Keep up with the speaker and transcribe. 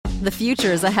The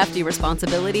future is a hefty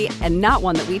responsibility and not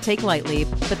one that we take lightly.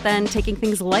 But then taking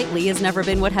things lightly has never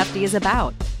been what Hefty is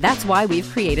about. That's why we've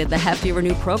created the Hefty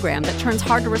Renew program that turns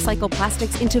hard-to-recycle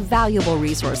plastics into valuable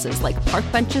resources like park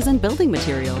benches and building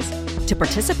materials. To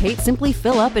participate, simply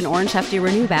fill up an orange Hefty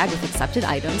Renew bag with accepted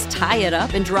items, tie it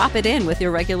up, and drop it in with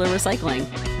your regular recycling.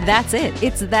 That's it.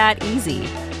 It's that easy.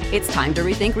 It's time to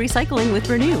rethink recycling with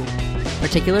Renew.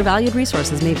 Particular valued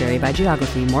resources may vary by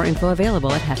geography. More info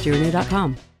available at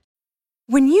heftyrenew.com.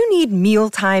 When you need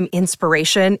mealtime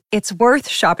inspiration, it's worth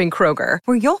shopping Kroger,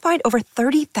 where you'll find over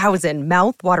 30,000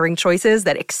 mouth-watering choices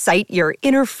that excite your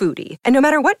inner foodie. And no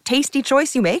matter what tasty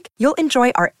choice you make, you'll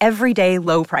enjoy our everyday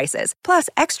low prices, plus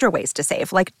extra ways to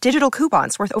save, like digital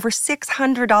coupons worth over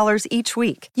 $600 each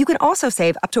week. You can also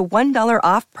save up to $1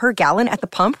 off per gallon at the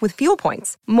pump with fuel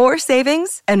points. More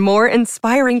savings and more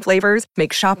inspiring flavors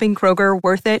make shopping Kroger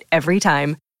worth it every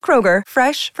time. Kroger,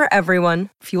 fresh for everyone.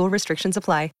 Fuel restrictions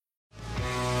apply.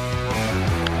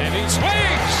 And he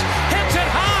swings, hits it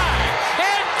high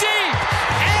and deep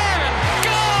and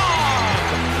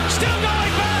gone. Still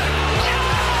going back. Oh!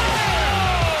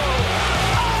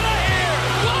 Out of here.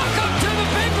 Welcome to the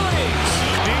big leagues.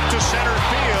 Deep to center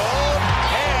field,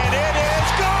 and it is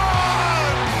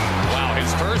gone. Wow, his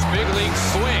first big league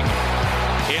swing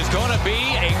is going to be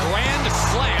a grand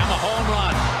slam, a home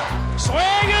run.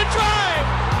 Swing and drive.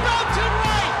 Out to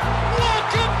right.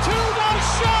 Welcome to the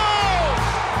show.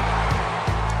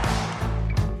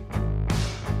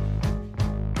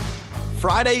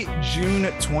 Friday, June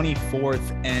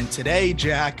 24th, and today,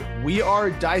 Jack, we are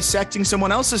dissecting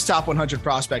someone else's top 100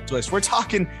 prospect list. We're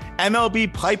talking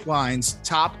MLB Pipeline's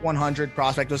top 100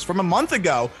 prospect list from a month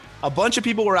ago. A bunch of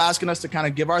people were asking us to kind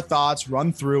of give our thoughts,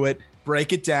 run through it,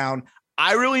 break it down.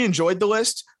 I really enjoyed the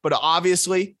list, but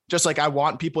obviously, just like I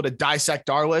want people to dissect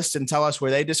our list and tell us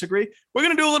where they disagree, we're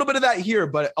going to do a little bit of that here,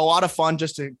 but a lot of fun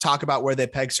just to talk about where they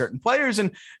peg certain players and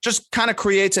just kind of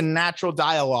creates a natural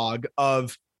dialogue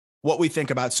of what we think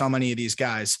about so many of these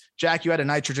guys. Jack, you had a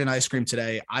nitrogen ice cream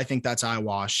today. I think that's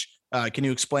eyewash. Can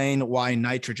you explain why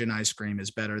nitrogen ice cream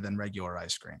is better than regular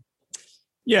ice cream?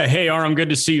 Yeah. Hey, Aram, good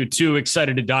to see you too.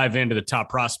 Excited to dive into the top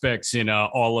prospects in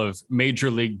all of Major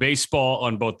League Baseball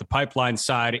on both the Pipeline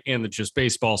side and the Just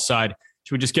Baseball side.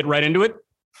 Should we just get right into it?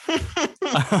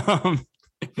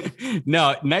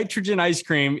 No, nitrogen ice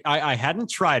cream. I hadn't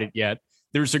tried it yet.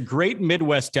 There's a great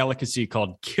Midwest delicacy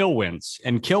called Kilwins,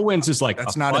 and Kilwins is like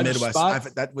that's not a Midwest.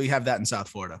 We have that in South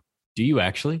Florida. Do you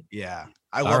actually? Yeah,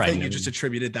 I love that you just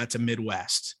attributed that to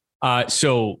Midwest.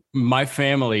 So my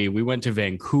family, we went to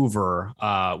Vancouver.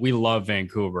 We love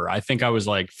Vancouver. I think I was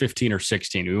like 15 or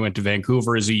 16. We went to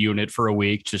Vancouver as a unit for a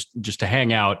week, just to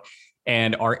hang out.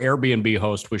 And our Airbnb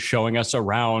host was showing us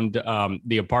around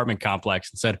the apartment complex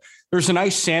and said, "There's a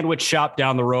nice sandwich shop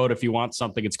down the road if you want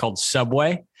something. It's called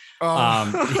Subway."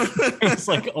 It's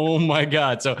like, oh my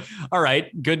God. So, all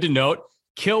right, good to note.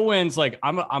 Kilwins, like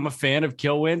I'm a fan of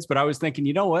Kilwins, but I was thinking,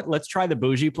 you know what? Let's try the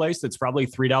bougie place that's probably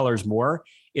 $3 more.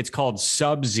 It's called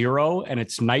Sub-Zero, and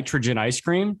it's nitrogen ice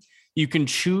cream. You can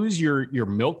choose your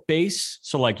milk base.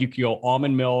 So like you could go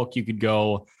almond milk, you could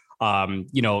go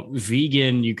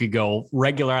vegan, you could go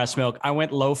regular ass milk. I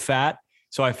went low fat.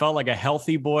 So I felt like a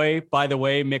healthy boy, by the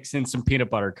way, mixed in some peanut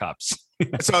butter cups.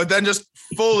 So then just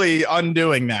fully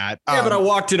undoing that. Yeah, but I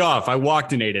walked it off. I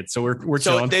walked and ate it. So we're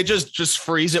so chilling. They just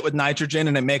freeze it with nitrogen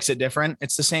and it makes it different.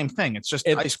 It's the same thing. It's just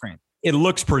ice cream. It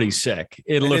looks pretty sick.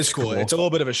 It looks cool. It's a little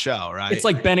bit of a show, right? It's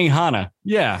like Benihana.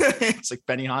 Yeah. It's like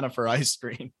Benihana for ice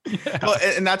cream. Yeah. Well,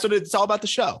 and that's what it's all about, the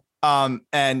show.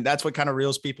 And that's what kind of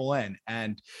reels people in.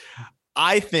 And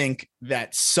I think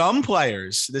that some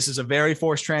players, this is a very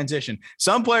forced transition.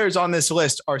 Some players on this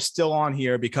list are still on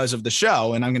here because of the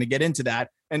show. And I'm going to get into that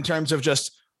in terms of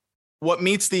just what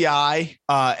meets the eye.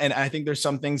 And I think there's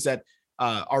some things that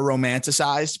are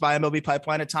romanticized by MLB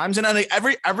Pipeline at times. And I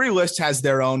think every list has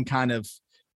their own kind of,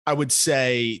 I would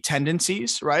say,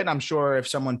 tendencies, right? I'm sure if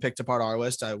someone picked apart our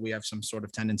list, we have some sort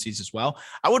of tendencies as well.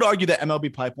 I would argue that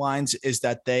MLB Pipelines is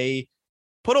that they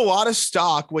put a lot of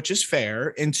stock, which is fair,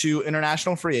 into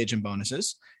international free agent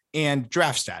bonuses and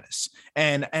draft status.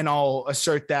 And I'll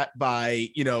assert that by,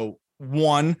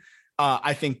 one,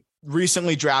 I think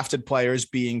recently drafted players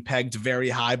being pegged very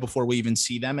high before we even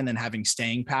see them, and then having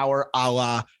staying power, a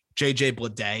la JJ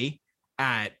Bleday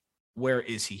at, where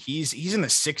is he? He's in the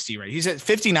 60, right? He's at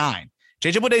 59.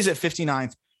 JJ Bleday's at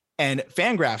 59th, and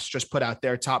Fangraphs just put out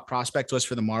their top prospect list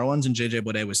for the Marlins, and JJ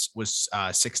Bleday was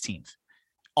 16th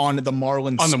on the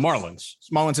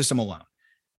Marlins system alone.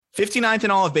 59th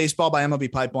in all of baseball by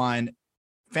MLB Pipeline.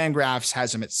 Fangraphs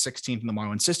has him at 16th in the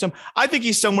Marlins system. I think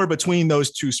he's somewhere between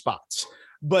those two spots.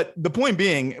 But the point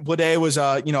being, Bleday was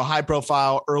a, high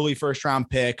profile, early first round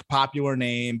pick, popular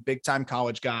name, big time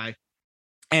college guy.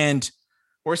 And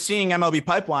we're seeing MLB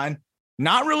Pipeline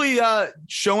not really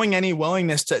showing any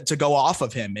willingness to go off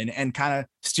of him and kind of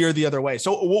steer the other way.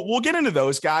 So we'll get into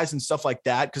those guys and stuff like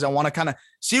that, because I want to kind of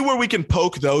see where we can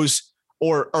poke those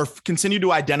or continue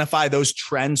to identify those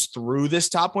trends through this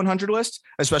top 100 list,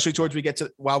 especially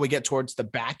while we get towards the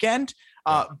back end.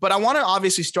 But I want to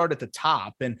obviously start at the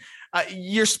top, and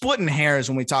you're splitting hairs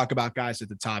when we talk about guys at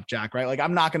the top, Jack, right? Like,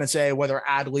 I'm not going to say whether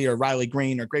Adley or Riley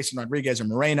Green or Grayson Rodriguez or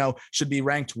Moreno should be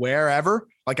ranked wherever.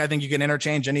 Like, I think you can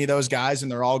interchange any of those guys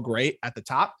and they're all great at the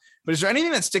top. But is there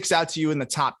anything that sticks out to you in the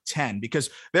top 10? Because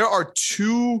there are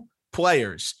two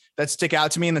players that stick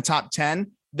out to me in the top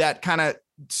 10 that kind of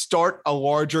start a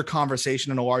larger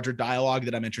conversation and a larger dialogue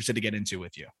that I'm interested to get into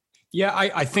with you. Yeah,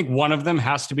 I think one of them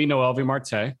has to be Noelvi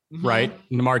Marte, right?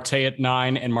 Marte at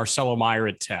 9 and Marcelo Meyer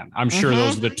at 10. I'm sure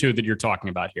those are the two that you're talking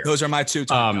about here. Those are my two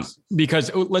topics.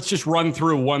 Because let's just run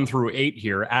through 1 through 8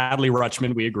 here. Adley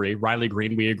Rutschman, we agree. Riley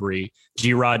Green, we agree.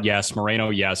 G-Rod, yes. Moreno,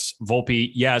 yes.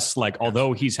 Volpe, yes. Like,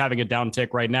 although he's having a downtick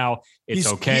right now, he's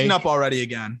okay. He's heating up already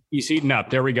again. He's heating up.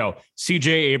 There we go. CJ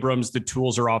Abrams, the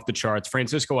tools are off the charts.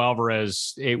 Francisco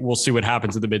Alvarez, we'll see what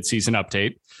happens at the midseason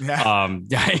update. Yeah.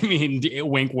 I mean,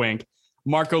 wink, wink.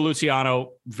 Marco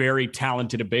Luciano, very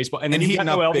talented at baseball. And then heating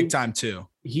up big time too.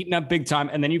 Heating up big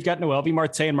time. And then you've got Noelvi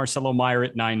Marte and Marcelo Meyer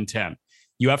at 9 and 10.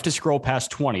 You have to scroll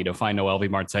past 20 to find Noelvi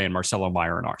Marte and Marcelo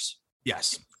Meyer in ours.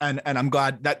 Yes. And I'm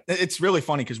glad that it's really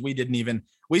funny, because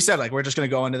we said, like, we're just going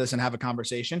to go into this and have a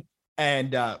conversation.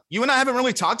 And you and I haven't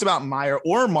really talked about Meyer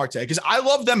or Marte, because I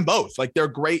love them both. Like, they're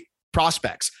great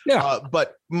prospects. Yeah.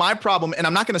 But my problem, and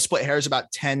I'm not going to split hairs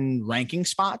about 10 ranking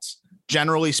spots,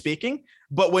 generally speaking,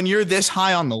 but when you're this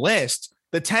high on the list,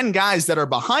 the 10 guys that are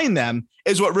behind them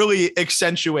is what really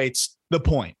accentuates the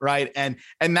point, right? And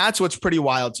that's what's pretty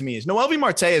wild to me is Noelvi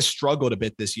Marte has struggled a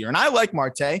bit this year. And I like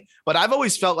Marte, but I've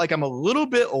always felt like I'm a little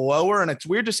bit lower, and it's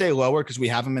weird to say lower because we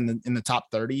have him in the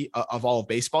top 30 of all of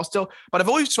baseball still, but I've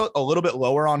always felt a little bit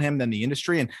lower on him than the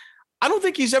industry. And I don't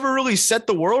think he's ever really set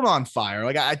the world on fire.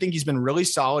 Like, I think he's been really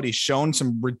solid. He's shown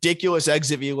some ridiculous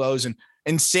exit velos and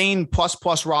insane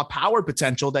plus raw power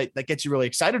potential that gets you really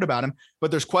excited about him. But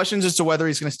there's questions as to whether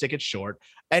he's going to stick it short.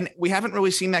 And we haven't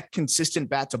really seen that consistent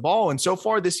bat to ball. And so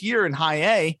far this year in high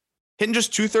A, hitting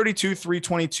just 232,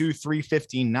 322,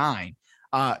 359.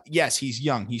 Yes, he's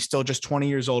young. He's still just 20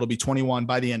 years old. He'll be 21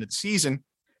 by the end of the season.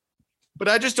 But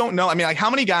I just don't know. I mean, like, how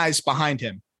many guys behind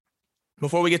him,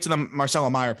 before we get to the Marcelo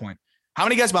Meyer point, how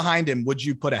many guys behind him would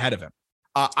you put ahead of him?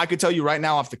 I could tell you right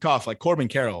now off the cuff, like, Corbin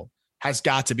Carroll has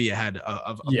got to be ahead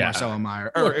of Marcelo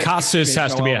Meyer. Or Casas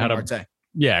has to be ahead of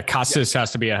Marte. Casas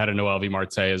has to be ahead of Noelvi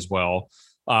Marte as well.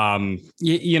 There's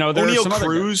O'Neal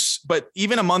Cruz, but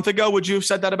even a month ago, would you have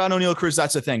said that about O'Neal Cruz?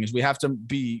 That's the thing, is we have to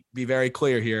be very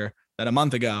clear here that a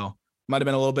month ago might have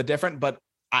been a little bit different, but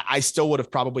I still would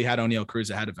have probably had O'Neal Cruz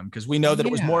ahead of him, because we know that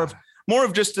it was more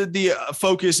of just the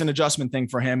focus and adjustment thing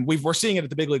for him. We're seeing it at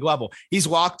the big league level. He's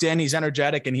locked in, he's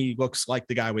energetic, and he looks like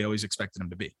the guy we always expected him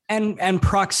to be. And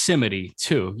proximity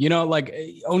too. Like,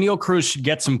 O'Neal Cruz should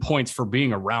get some points for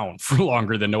being around for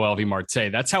longer than Noelvi Marte.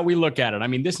 That's how we look at it. I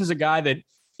mean, this is a guy that,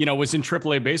 was in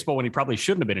AAA baseball when he probably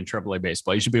shouldn't have been in AAA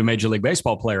baseball. He should be a Major League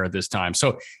Baseball player at this time.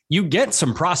 So you get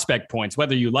some prospect points,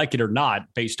 whether you like it or not,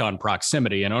 based on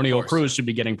proximity. And O'Neal Cruz should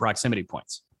be getting proximity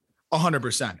points.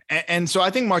 100%. And so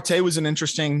I think Marte was an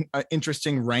interesting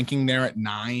ranking there at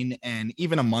 9. And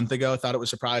even a month ago, I thought it was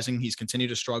surprising. He's continued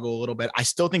to struggle a little bit. I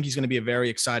still think he's going to be a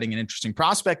very exciting and interesting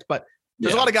prospect, but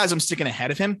there's a lot of guys I'm sticking ahead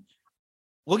of him.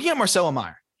 Looking at Marcelo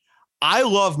Meyer, I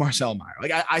love Marcelo Meyer.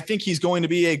 Like, I think he's going to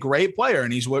be a great player,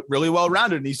 and he's really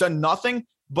well-rounded, and he's done nothing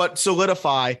but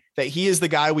solidify that he is the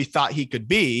guy we thought he could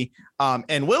be,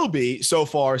 and will be so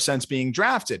far since being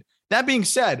drafted. That being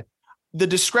said, the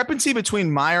discrepancy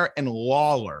between Meyer and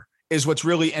Lawler is what's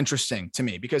really interesting to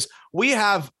me, because we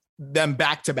have them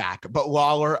back to back, but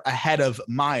Lawler ahead of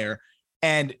Meyer.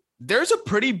 And there's a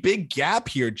pretty big gap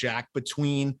here, Jack,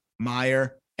 between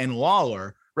Meyer and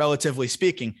Lawler, relatively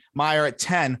speaking. Meyer at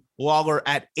 10, Lawler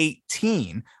at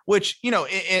 18, which,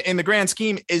 in the grand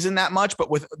scheme isn't that much,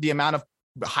 but with the amount of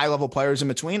high level players in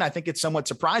between, I think it's somewhat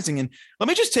surprising. And let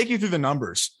me just take you through the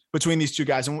numbers between these two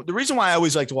guys. And the reason why I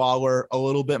always liked Lawler a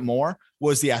little bit more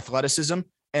was the athleticism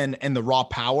and the raw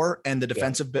power and the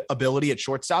defensive ability at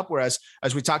shortstop. Whereas,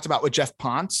 as we talked about with Jeff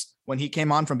Ponce, when he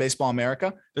came on from Baseball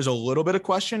America, there's a little bit of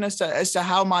question as to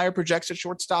how Meyer projects at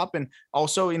shortstop, and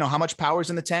also, how much power is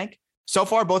in the tank. So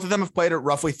far, both of them have played at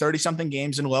roughly 30 something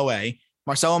games in low A.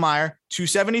 Marcelo Meyer,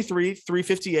 273,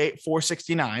 358,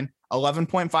 469.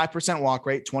 11.5% walk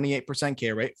rate, 28%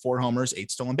 K rate, 4 homers, 8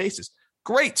 stolen bases.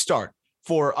 Great start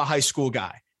for a high school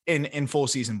guy in full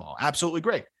season ball. Absolutely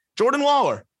great. Jordan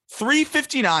Lawler,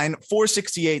 359,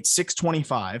 468,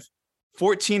 625,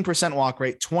 14% walk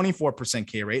rate, 24%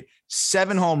 K rate,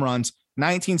 7 home runs,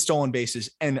 19 stolen bases.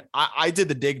 And I did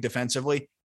the dig defensively.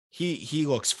 He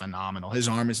looks phenomenal. His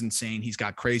arm is insane. He's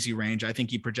got crazy range. I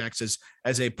think he projects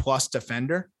as a plus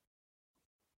defender.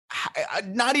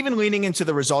 Not even leaning into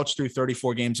the results through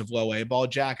 34 games of low A ball,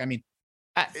 Jack. I mean,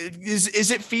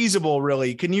 is it feasible,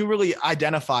 really? Can you really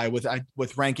identify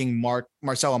with ranking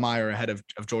Marcelo Meyer ahead of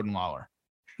Jordan Lawler?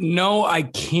 No, I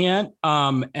can't.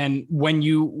 And when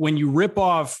you rip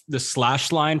off the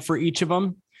slash line for each of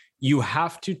them, you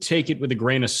have to take it with a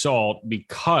grain of salt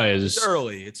because it's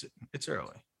early. It's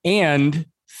early. And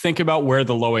think about where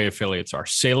the low A affiliates are.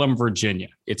 Salem, Virginia.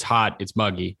 It's hot. It's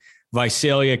muggy.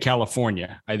 Visalia,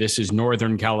 California. This is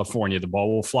Northern California. The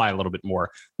ball will fly a little bit more.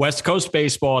 West Coast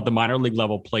baseball at the minor league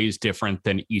level plays different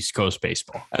than East Coast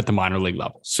baseball at the minor league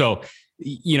level. So,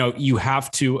 you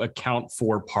have to account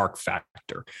for park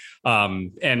factor.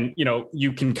 And,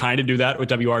 you can kind of do that with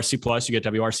WRC plus. You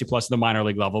get WRC plus at the minor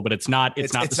league level, but it's not the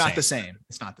same.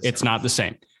 It's not the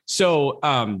same. So,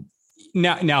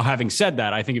 now having said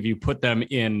that, I think if you put them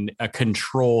in a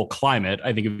control climate,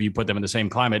 I think if you put them in the same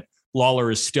climate,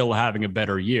 Lawler is still having a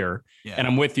better year. Yeah. And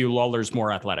I'm with you. Lawler's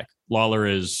more athletic. Lawler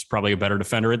is probably a better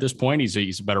defender at this point.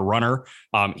 He's a better runner.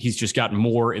 He's just gotten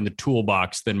more in the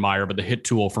toolbox than Meyer, but the hit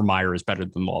tool for Meyer is better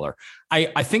than Lawler.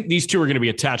 I think these two are going to be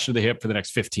attached to the hip for the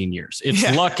next 15 years. It's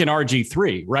Luck and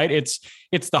RG3, right? It's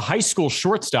the high school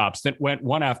shortstops that went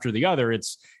one after the other.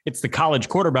 It's the college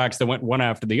quarterbacks that went one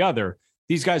after the other.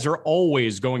 These guys are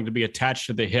always going to be attached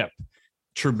to the hip.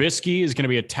 Trubisky is going to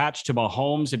be attached to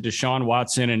Mahomes and Deshaun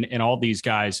Watson and all these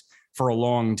guys for a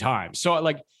long time.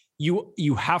 So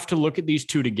you have to look at these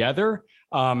two together.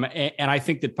 And I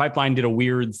think that Pipeline did a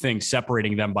weird thing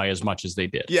separating them by as much as they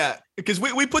did. Yeah, because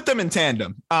we put them in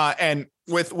tandem and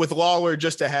with Lawler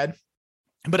just ahead.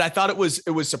 But I thought it was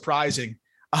surprising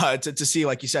to see,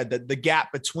 like you said, the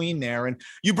gap between there. And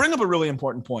you bring up a really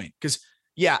important point because,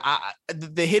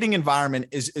 the hitting environment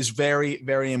is very,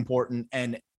 very important.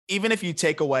 And even if you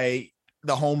take away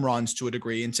the home runs to a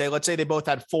degree and let's say they both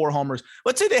had 4 homers,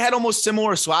 let's say they had almost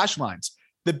similar slash lines.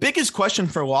 The biggest question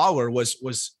for Lawler was,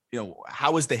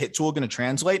 how is the hit tool going to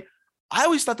translate? I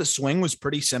always thought the swing was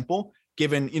pretty simple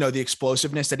given, the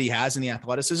explosiveness that he has and the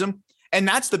athleticism. And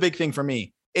that's the big thing for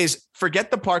me is forget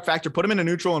the park factor, put him in a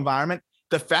neutral environment.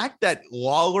 The fact that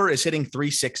Lawler is hitting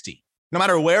 360, no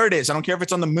matter where it is, I don't care if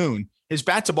it's on the moon, his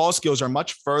bat to ball skills are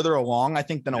much further along, I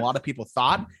think, than a lot of people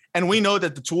thought. And we know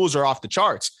that the tools are off the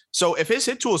charts. So if his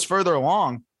hit tool is further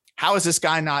along, how is this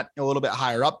guy not a little bit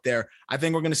higher up there? I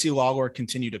think we're going to see Lawler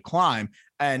continue to climb.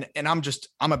 And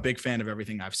I'm a big fan of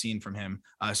everything I've seen from him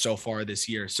so far this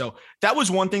year. So that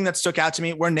was one thing that stuck out to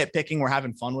me. We're nitpicking, we're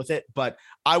having fun with it, but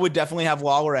I would definitely have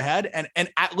Lawler ahead and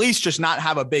at least just not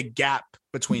have a big gap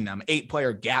between them.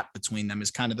 8-player gap between them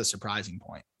is kind of the surprising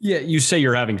point. Yeah. You say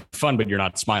you're having fun, but you're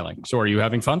not smiling. So are you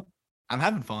having fun? I'm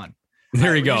having fun.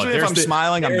 There you go. If I'm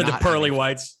smiling, I'm not the pearly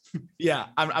whites. Yeah.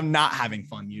 I'm not having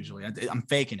fun. Usually I'm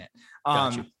faking it.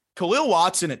 Gotcha. Khalil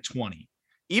Watson at 20,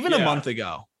 even a month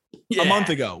ago,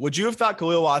 would you have thought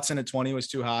Khalil Watson at 20 was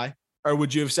too high? Or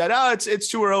would you have said, it's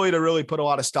too early to really put a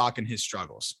lot of stock in his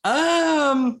struggles?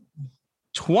 20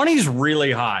 is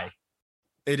really high.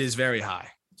 It is very high.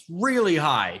 It's really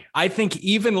high. I think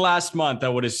even last month I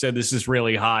would have said this is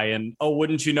really high. And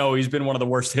wouldn't you know, he's been one of the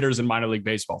worst hitters in minor league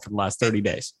baseball for the last 30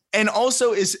 days. And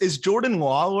also is Jordan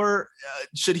Lawler,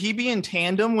 should he be in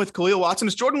tandem with Khalil Watson?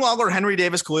 Is Jordan Lawler, Henry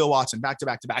Davis, Khalil Watson back to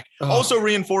back to back? Also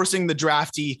reinforcing the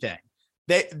draftee thing.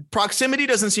 Proximity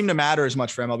doesn't seem to matter as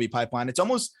much for MLB Pipeline. It's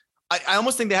almost, I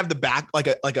almost think they have the back, like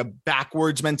a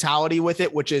backwards mentality with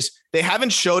it, which is they haven't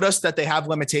showed us that they have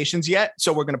limitations yet.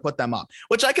 So we're going to put them up,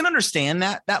 which I can understand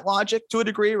that logic to a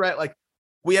degree, right? Like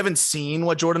we haven't seen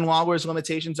what Jordan Lawler's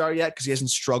limitations are yet because he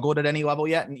hasn't struggled at any level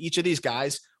yet. And each of these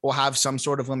guys will have some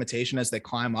sort of limitation as they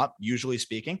climb up, usually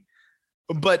speaking.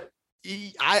 But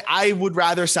I would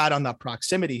rather side on the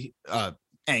proximity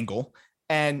angle.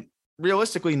 And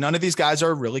realistically, none of these guys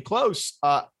are really close.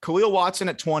 Khalil Watson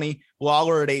at 20,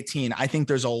 Lawler at 18. I think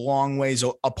there's a long ways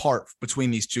apart between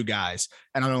these two guys,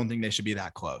 and I don't think they should be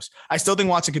that close. I still think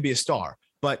Watson could be a star,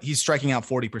 but he's striking out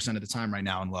 40% of the time right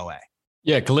now in low A.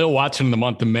 Yeah, Khalil Watson in the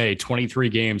month of May, 23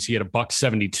 games. He had a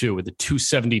 $172 with a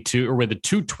 272 or with a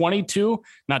 222,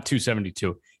 not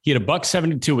 272. He had a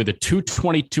 $172 with a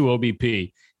 222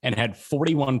 OBP and had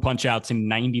 41 punch outs in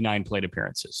 99 plate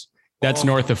appearances. That's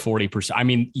north of 40%. I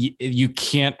mean, you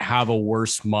can't have a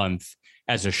worse month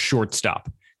as a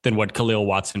shortstop than what Khalil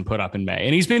Watson put up in May.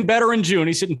 And he's been better in June.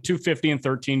 He's hitting 250 in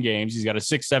 13 games. He's got a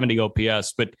 670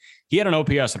 OPS, but he had an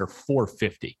OPS under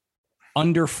 450,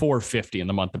 under 450 in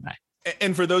the month of May.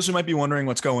 And for those who might be wondering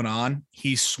what's going on,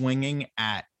 he's swinging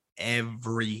at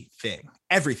everything,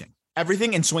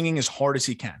 and swinging as hard as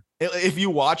he can. If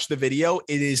you watch the video,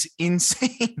 it is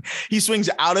insane. He swings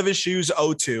out of his shoes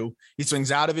 0-2. He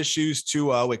swings out of his shoes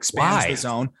 2-0, expands the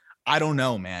zone. I don't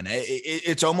know, man.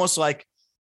 It's almost like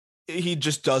he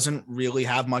just doesn't really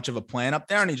have much of a plan up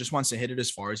there, and he just wants to hit it as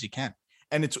far as he can.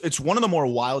 And it's one of the more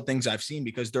wild things I've seen,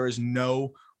 because there is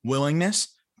no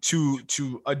willingness to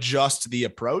adjust the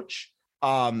approach.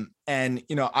 And,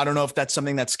 I don't know if that's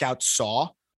something that scouts saw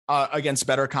against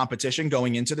better competition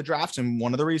going into the draft, and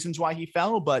one of the reasons why he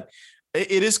fell, but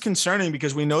it is concerning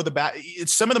because we know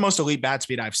it's some of the most elite bat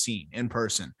speed I've seen in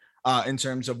person in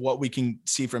terms of what we can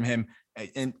see from him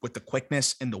with the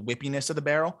quickness and the whippiness of the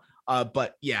barrel.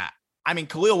 But yeah, I mean,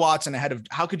 Khalil Watson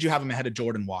how could you have him ahead of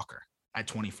Jordan Walker at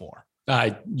 24?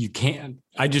 You can't.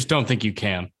 I just don't think you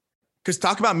can. Because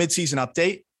talk about midseason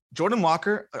update. Jordan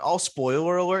Walker, all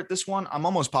spoiler alert, this one, I'm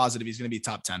almost positive he's going to be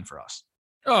top 10 for us.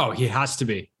 Oh, he has to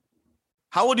be.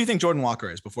 How old do you think Jordan Walker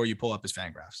is before you pull up his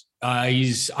Fangraphs?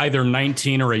 He's either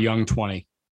 19 or a young 20.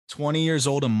 20 years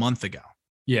old a month ago.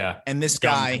 Yeah. And this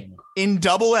guy in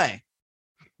Double-A,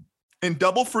 in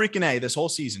double freaking A this whole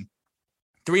season,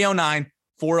 309,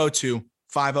 402,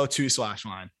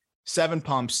 502/line, 7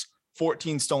 pumps,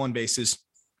 14 stolen bases,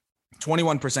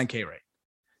 21% K rate.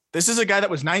 This is a guy that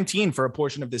was 19 for a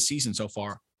portion of this season so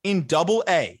far in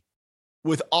Double-A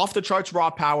with off the charts raw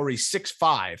power. He's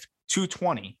 6'5",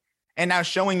 220, and now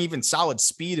showing even solid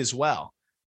speed as well.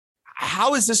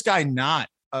 How is this guy not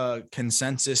a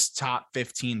consensus top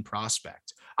 15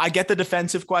 prospect? I get the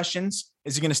defensive questions.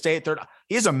 Is he going to stay at third?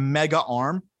 He has a mega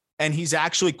arm, and he's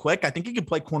actually quick. I think he could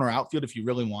play corner outfield if you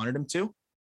really wanted him to.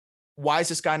 Why is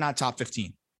this guy not top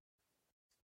 15?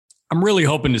 I'm really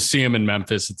hoping to see him in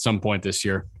Memphis at some point this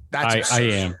year. I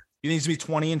am. He needs to be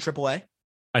 20 in AAA?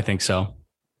 I think so.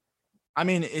 I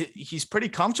mean, he's pretty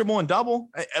comfortable in double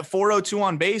at 402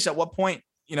 on base. At what point,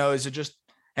 is it just,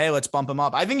 hey, let's bump him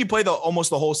up? I think you play almost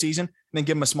the whole season and then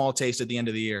give him a small taste at the end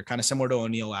of the year, kind of similar to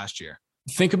O'Neal last year.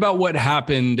 Think about what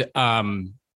happened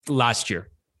last year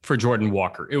for Jordan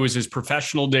Walker. It was his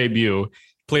professional debut,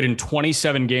 played in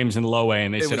 27 games in low A,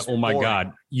 and they said, oh my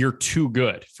God, you're too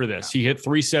good for this. Yeah. He hit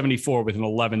 374 with an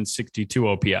 1162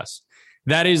 OPS.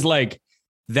 That is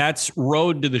that's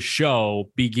road to the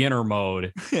show, beginner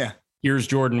mode. Yeah. Here's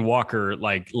Jordan Walker.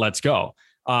 Let's go.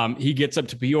 He gets up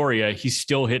to Peoria. He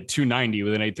still hit 290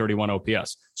 with an 831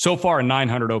 OPS. So far, a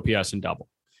 900 OPS in double.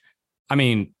 I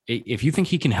mean, if you think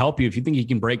he can help you, if you think he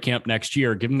can break camp next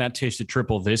year, give him that taste of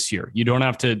triple this year. You don't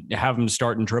have to have him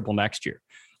start in triple next year.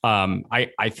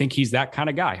 I think he's that kind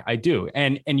of guy. I do.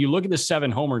 And you look at the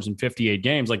 7 homers in 58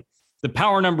 games, the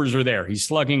power numbers are there. He's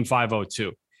slugging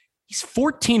 502. He's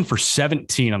 14 for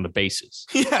 17 on the bases.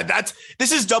 Yeah,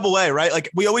 this is Double-A, right?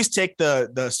 We always take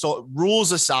the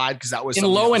rules aside because that was in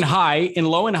low and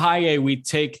high A. We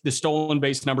take the stolen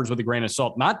base numbers with a grain of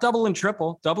salt. Not double and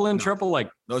triple. Triple,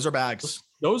 those are bags.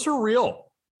 Those are real.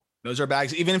 Those are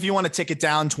bags. Even if you want to tick it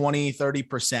down 20,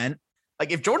 30%.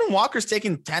 If Jordan Walker's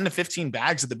taking 10 to 15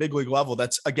 bags at the big league level,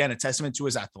 that's again a testament to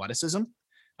his athleticism.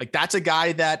 That's a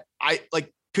guy that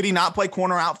could he not play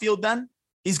corner outfield then?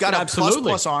 He's got a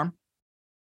plus arm.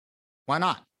 Why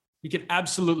not? He could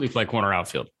absolutely play corner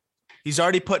outfield. He's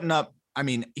already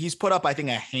he's put up, I think,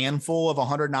 a handful of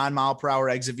 109 mile per hour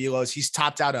exit velos. He's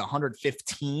topped out at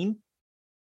 115,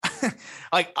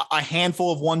 a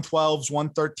handful of 112s,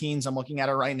 113s. I'm looking at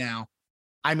it right now.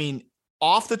 I mean,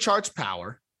 off the charts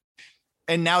power.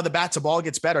 And now the bat to ball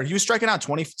gets better. He was striking out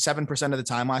 27% of the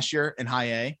time last year in high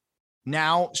A.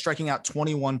 Now striking out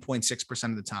 21.6%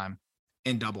 of the time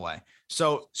in Double-A.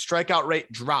 So strikeout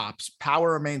rate drops,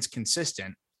 power remains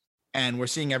consistent, and we're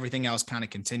seeing everything else kind of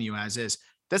continue as is.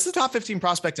 That's the top 15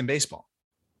 prospect in baseball.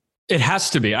 It has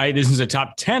to be. This is a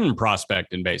top 10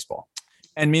 prospect in baseball.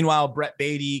 And meanwhile, Brett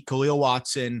Beatty, Khalil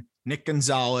Watson, Nick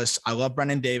Gonzalez, I love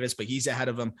Brennan Davis, but he's ahead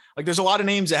of him. There's a lot of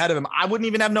names ahead of him. I wouldn't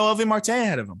even have Noelvi Marte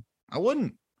ahead of him. I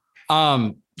wouldn't.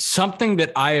 Something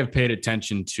that I have paid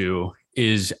attention to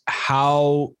is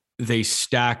how they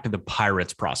stacked the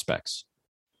Pirates prospects.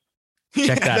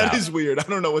 Check that out. That is weird. I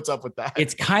don't know what's up with that.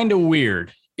 It's kind of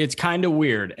weird.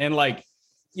 And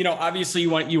obviously you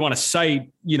want to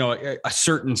cite, a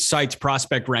certain site's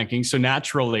prospect ranking. So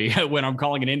naturally, when I'm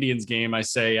calling an Indians game, I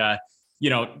say,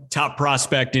 top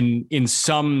prospect in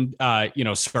some,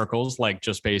 circles like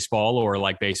Just Baseball or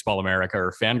like Baseball America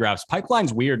or Fangraphs.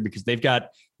 Pipeline's weird because they've got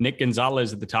Nick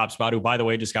Gonzalez at the top spot, who, by the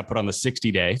way, just got put on the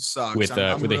 60-day with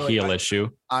a heel issue.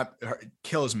 It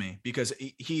kills me because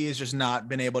he has just not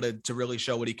been able to really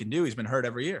show what he can do. He's been hurt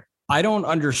every year. I don't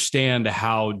understand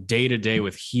how day-to-day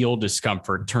with heel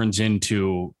discomfort turns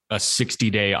into a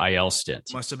 60-day IL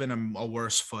stint. Must have been a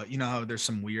worse foot. You know how there's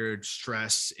some weird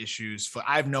stress issues.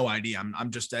 I have no idea. I'm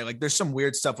just like, there's some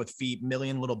weird stuff with feet,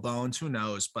 million little bones. Who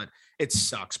knows? But it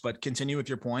sucks. But continue with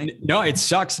your point. No, it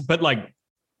sucks. But like,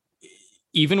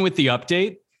 even with the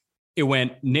update, it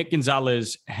went Nick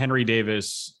Gonzalez, Henry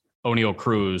Davis, O'Neill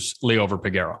Cruz, Leover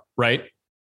Peguero, right?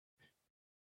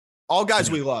 All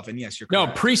guys we love, and yes, you're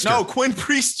correct. No, Priester. No, Quinn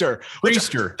Priester.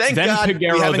 Thank God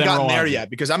Peguero, we haven't gotten there yet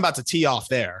because I'm about to tee off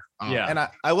there. Yeah, and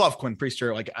I love Quinn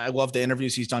Priester. Like, I love the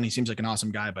interviews he's done. He seems like an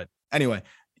awesome guy. But anyway,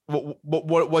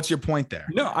 what's your point there?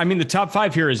 No, I mean the top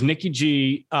five here is Nicky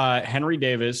G, Henry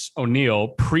Davis,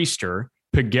 O'Neill, Priester,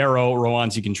 Peguero,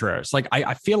 Roansy Contreras. Like,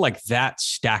 I feel like that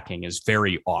stacking is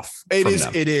very off.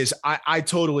 It is. I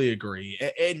totally agree.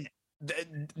 And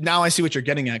now I see what you're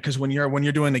getting at, because when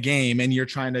you're doing the game and you're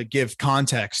trying to give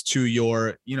context to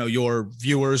your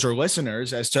viewers or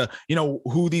listeners as to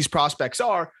who these prospects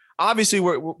are, obviously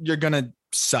you're going to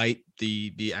cite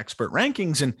the expert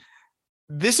rankings, and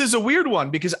this is a weird one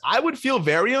because I would feel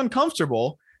very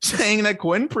uncomfortable saying that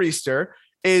Quinn Priester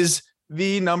is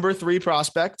the number 3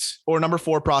 prospect or number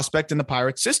 4 prospect in the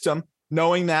Pirates system,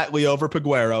 knowing that Leover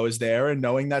Peguero is there and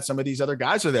knowing that some of these other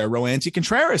guys are there, Roansy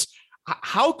Contreras.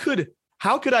 How could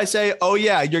I say, oh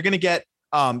yeah, you're going to get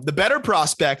the better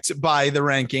prospect by the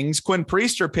rankings, Quinn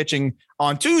Priester pitching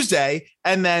on Tuesday,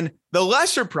 and then the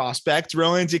lesser prospect,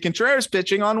 Roansy Contreras,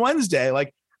 pitching on Wednesday?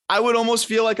 Like, I would almost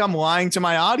feel like I'm lying to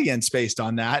my audience based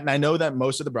on that. And I know that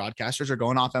most of the broadcasters are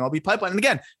going off MLB Pipeline. And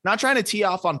again, not trying to tee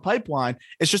off on Pipeline.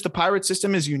 It's just the Pirate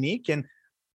system is unique. And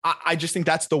I just think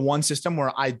that's the one system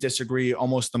where I disagree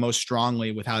almost the most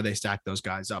strongly with how they stack those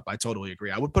guys up. I totally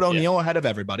agree. I would put O'Neill ahead of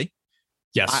everybody.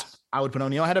 Yes. I would put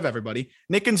O'Neill ahead of everybody.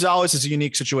 Nick Gonzalez is a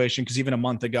unique situation because even a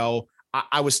month ago,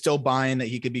 I was still buying that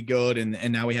he could be good.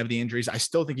 And now we have the injuries. I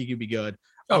still think he could be good.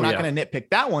 I'm not going to nitpick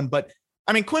that one. But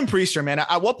I mean, Quinn Priester, man,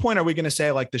 at what point are we going to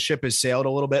say like the ship has sailed a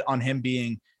little bit on him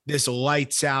being this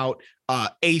lights out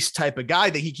ace type of guy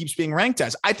that he keeps being ranked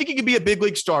as? I think he could be a big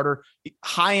league starter,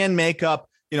 high end makeup,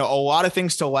 a lot of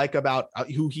things to like about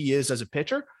who he is as a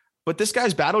pitcher. But this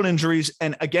guy's battled injuries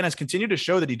and, again, has continued to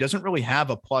show that he doesn't really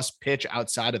have a plus pitch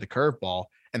outside of the curveball.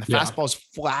 And the fastball is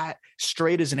flat,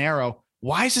 straight as an arrow.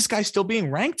 Why is this guy still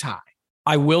being ranked high?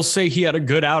 I will say he had a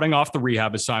good outing off the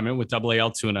rehab assignment with AA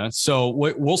Altoona. So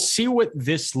we'll see what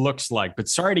this looks like. But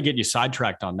sorry to get you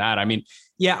sidetracked on that. I mean,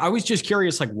 yeah, I was just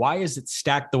curious, like, why is it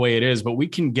stacked the way it is? But we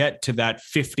can get to that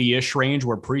 50-ish range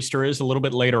where Priester is a little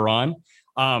bit later on.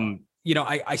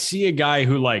 I see a guy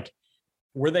who, like,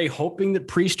 were they hoping that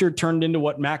Priester turned into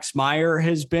what Max Meyer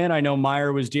has been? I know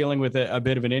Meyer was dealing with a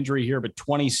bit of an injury here, but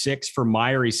 26 for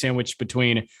Meyer. He sandwiched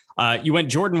between you went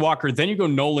Jordan Walker, then you go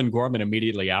Nolan Gorman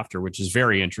immediately after, which is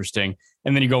very interesting.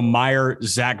 And then you go Meyer,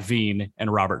 Zach Veen, and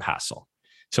Robert Hassel.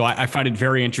 So I find it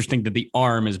very interesting that the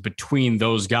arm is between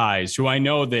those guys, who I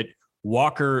know that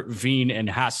Walker, Veen, and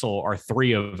Hassel are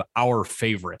 3 of our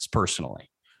favorites personally.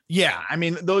 Yeah, I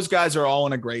mean, those guys are all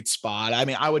in a great spot. I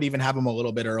mean, I would even have them a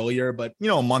little bit earlier, but,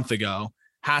 a month ago,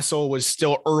 Hassel was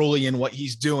still early in what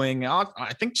he's doing.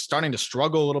 I think starting to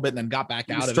struggle a little bit and then got back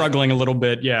out of it. Struggling a little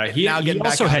bit, yeah. He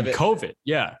also had COVID,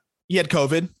 yeah. He had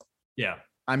COVID? Yeah.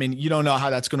 I mean, you don't know how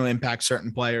that's going to impact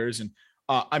certain players. And,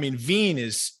 Veen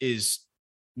is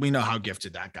we know how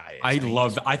gifted that guy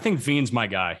is. I think Veen's my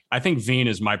guy. I think Veen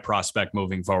is my prospect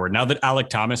moving forward. Now that Alec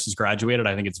Thomas has graduated,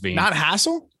 I think it's Veen. Not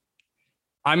Hassel?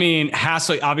 I mean,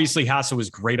 Hassel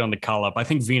was great on the call up. I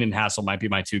think Veen and Hassel might be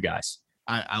my 2 guys.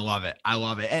 I love it. I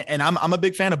love it. And I'm a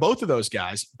big fan of both of those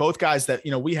guys, both guys that,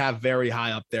 we have very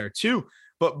high up there too.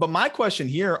 But my question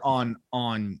here on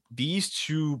these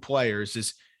 2 players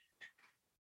is,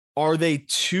 are they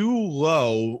too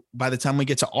low by the time we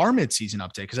get to our midseason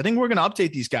update? Because I think we're going to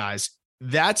update these guys.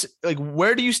 That's like,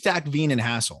 where do you stack Veen and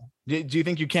Hassel? Do you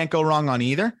think you can't go wrong on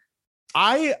either?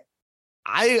 I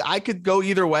could go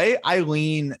either way. I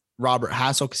lean Robert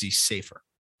Hassel because he's safer.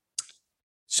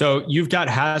 So you've got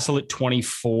Hassel at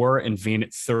 24 and Veen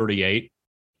at 38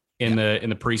 in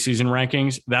the preseason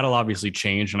rankings. That'll obviously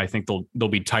change, and I think they'll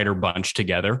be tighter bunched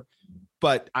together.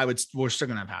 But we're still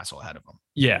gonna have Hassel ahead of them.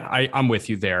 Yeah, I'm with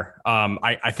you there.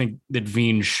 I think that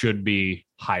Veen should be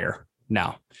higher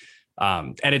now,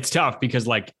 and it's tough because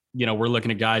we're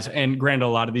looking at guys, and granted, a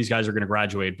lot of these guys are going to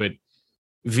graduate, but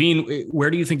Veen, where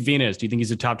do you think Veen is? Do you think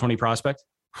he's a top 20 prospect?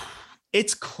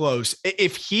 It's close.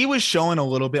 If he was showing a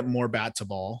little bit more bat to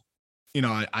ball,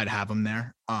 I'd have him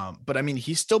there. But I mean,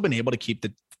 he's still been able to keep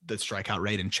the strikeout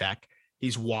rate in check.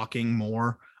 He's walking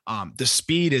more. The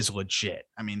speed is legit.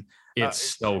 I mean,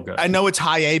 it's so good. I know it's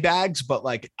high A bags, but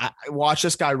like I watch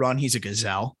this guy run. He's a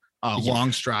gazelle.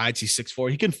 Long strides. He's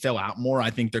 6'4". He can fill out more. I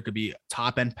think there could be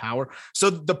top end power. So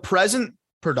the present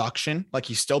production, like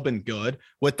he's still been good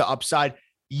with the upside.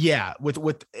 Yeah, with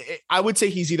I would say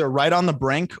he's either right on the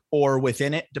brink or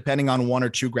within it, depending on one or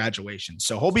two graduations.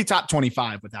 So he'll be top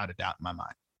 25 without a doubt in my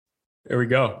mind. There we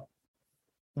go.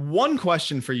 One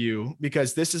question for you,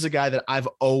 because this is a guy that I've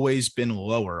always been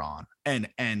lower on.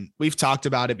 And we've talked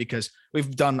about it because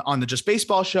we've done on the Just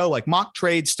Baseball show, like mock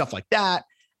trades, stuff like that.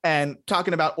 And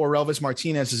talking about Orelvis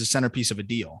Martinez as a centerpiece of a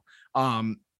deal.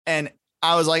 And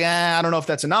I was like, I don't know if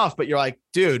that's enough, but you're like,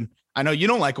 dude, I know you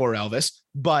don't like Orelvis,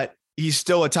 but he's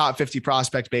still a top 50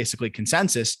 prospect, basically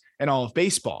consensus in all of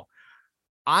baseball.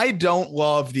 I don't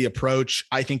love the approach.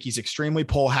 I think he's extremely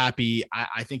pull happy.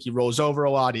 I think he rolls over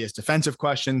a lot. He has defensive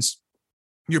questions.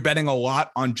 You're betting a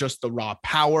lot on just the raw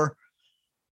power.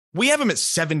 We have him at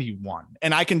 71.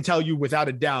 And I can tell you without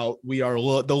a doubt, we are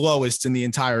the lowest in the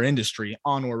entire industry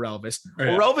on Orelvis. Oh,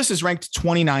 yeah. Orelvis is ranked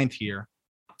 29th here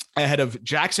ahead of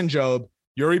Jackson Jobe,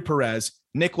 Yuri Perez,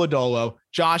 Nick Lodolo,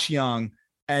 Josh Young,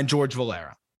 and George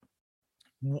Valera.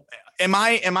 Am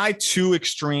I too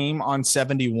extreme on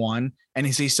 71? And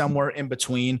is he somewhere in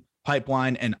between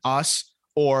Pipeline and us?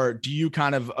 Or do you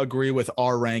kind of agree with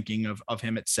our ranking of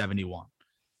him at 71?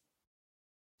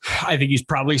 I think he's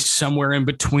probably somewhere in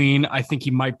between. I think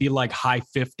he might be like high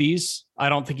 50s. I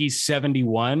don't think he's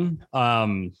 71.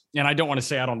 And I don't want to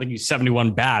say I don't think he's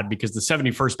 71 bad, because the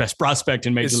 71st best prospect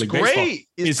in Major League Baseball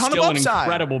is still an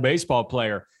incredible baseball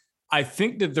player. I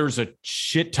think that there's a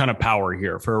shit ton of power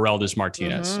here for Orelvis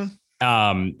Martinez.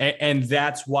 Mm-hmm. And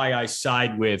that's why I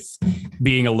side with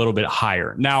being a little bit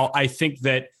higher. Now, I think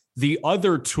that the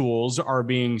other tools are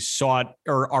being sought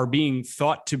or are being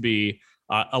thought to be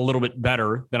a little bit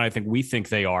better than I think we think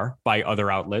they are by other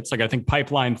outlets. Like I think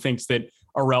Pipeline thinks that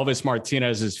Orelvis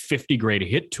Martinez's 50 grade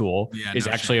hit tool is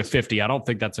actually a 50. I don't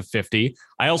think that's a 50.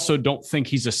 I also don't think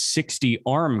he's a 60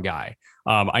 arm guy.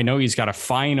 I know he's got a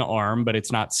fine arm, but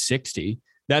it's not 60.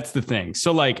 That's the thing.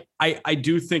 So like, I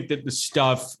do think that the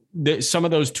stuff that some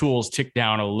of those tools tick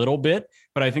down a little bit,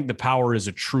 but I think the power is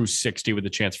a true 60 with a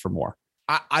chance for more.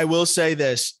 I will say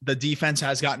this, the defense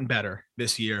has gotten better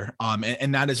this year.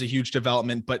 And that is a huge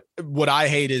development. But what I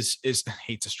hate is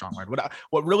hate's a strong word.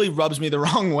 What really rubs me the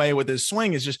wrong way with his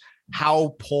swing is just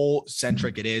how pull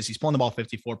centric it is. He's pulling the ball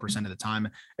 54% of the time.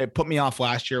 It put me off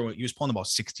last year when he was pulling the ball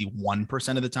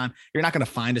 61% of the time. You're not going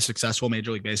to find a successful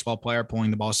Major League Baseball player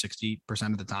pulling the ball 60%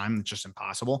 of the time. It's just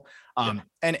impossible. And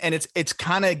it's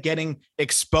kind of getting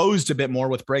exposed a bit more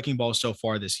with breaking balls so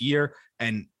far this year.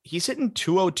 And he's hitting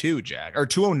 202, Jack, or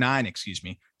 209, excuse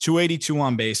me, 282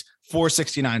 on base,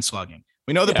 469 slugging.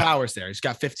 We know the power's there. He's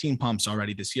got 15 pumps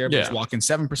already this year, but he's walking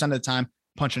 7% of the time,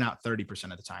 punching out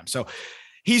 30% of the time. So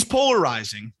he's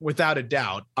polarizing without a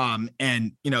doubt. And,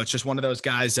 it's just one of those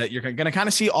guys that you're going to kind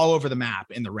of see all over the map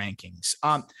in the rankings.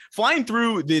 Flying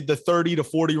through the 30 to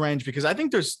 40 range, because I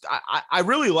think I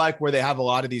really like where they have a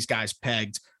lot of these guys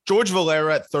pegged. George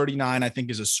Valera at 39, I think,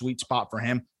 is a sweet spot for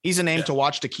him. He's a name to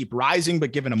watch to keep rising,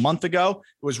 but given a month ago,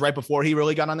 it was right before he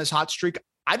really got on this hot streak.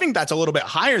 I think that's a little bit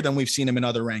higher than we've seen him in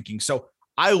other rankings. So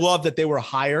I love that they were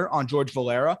higher on George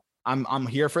Valera. I'm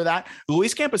here for that.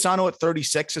 Luis Campusano at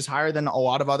 36 is higher than a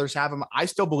lot of others have him. I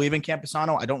still believe in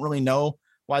Campusano. I don't really know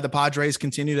why the Padres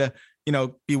continue to,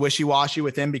 be wishy-washy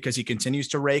with him, because he continues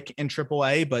to rake in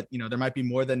AAA, but there might be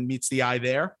more than meets the eye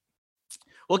there.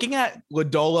 Looking at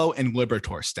Lodolo and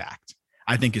Liberatore stacked,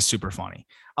 I think is super funny.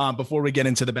 Before we get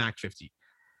into the back 50,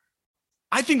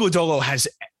 I think Lodolo has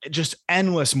just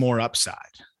endless more upside.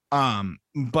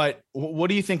 But what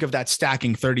do you think of that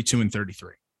stacking 32 and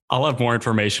 33? I'll have more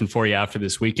information for you after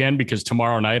this weekend, because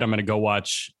tomorrow night I'm going to go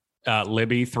watch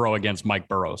Libby throw against Mike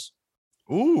Burrows.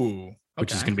 Ooh,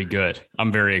 which is going to be good.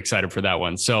 I'm very excited for that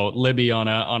one. So Libby on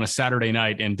a Saturday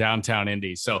night in downtown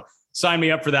Indy. So sign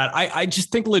me up for that. I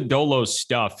just think Lodolo's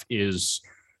stuff is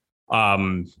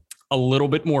a little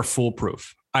bit more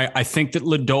foolproof. I think that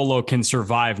Lodolo can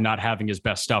survive not having his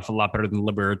best stuff a lot better than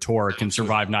Liberatore can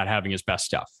survive not having his best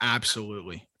stuff.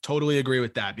 Absolutely. Totally agree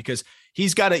with that, because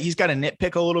he's got to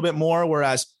nitpick a little bit more.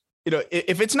 Whereas,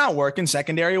 if it's not working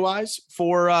secondary wise it's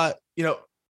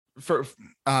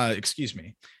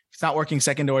not working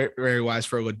secondary wise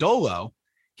for Lodolo,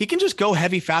 he can just go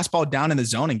heavy fastball down in the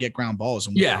zone and get ground balls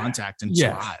and contact and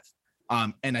survive.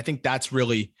 And I think that's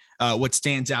really what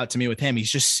stands out to me with him.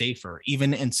 He's just safer,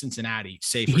 even in Cincinnati.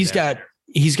 Safer.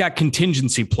 He's got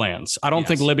contingency plans. I don't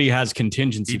think Libby has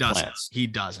contingency plans. He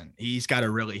doesn't. He's got to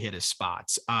really hit his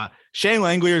spots. Shane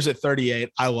Langlier's at 38.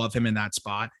 I love him in that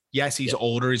spot. Yes, he's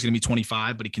older. He's going to be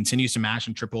 25, but he continues to mash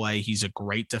in AAA. He's a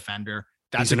great defender.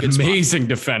 He's an amazing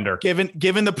defender.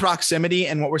 Given the proximity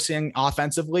and what we're seeing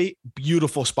offensively,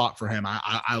 beautiful spot for him.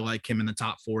 I like him in the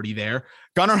top 40 there.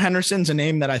 Gunnar Henderson's a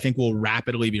name that I think will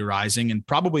rapidly be rising, and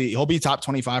probably he'll be top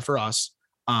 25 for us.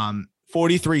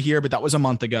 43 here, but that was a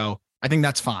month ago. I think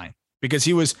that's fine because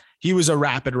he was a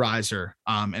rapid riser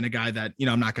and a guy that,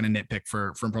 I'm not going to nitpick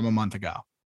from a month ago.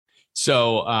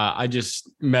 So I just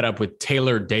met up with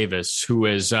Taylor Davis, who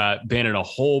has been in a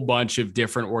whole bunch of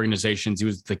different organizations. He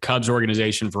was the Cubs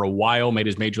organization for a while, made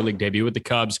his major league debut with the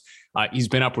Cubs. He's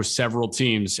been up with several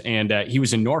teams, and he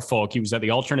was in Norfolk. He was at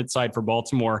the alternate site for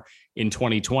Baltimore in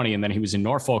 2020, and then he was in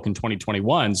Norfolk in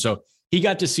 2021. So he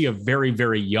got to see a very,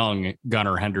 very young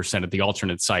Gunnar Henderson at the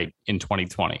alternate site in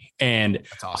 2020. And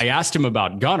that's awesome. I asked him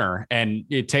about Gunnar, and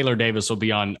Taylor Davis will be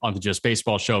on the Just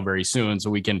Baseball show very soon. So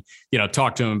we can,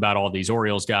 talk to him about all these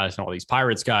Orioles guys and all these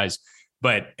Pirates guys.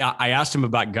 But I asked him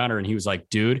about Gunnar, and he was like,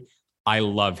 dude, I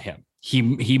love him.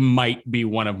 He might be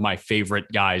one of my favorite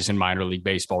guys in minor league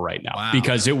baseball right now. Wow.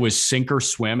 Because it was sink or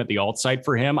swim at the alt site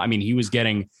for him. I mean, he was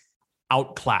getting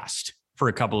outclassed for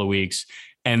a couple of weeks.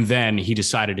 And then he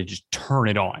decided to just turn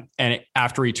it on. And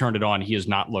after he turned it on, he has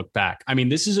not looked back. I mean,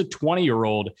 this is a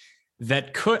 20-year-old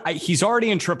that he's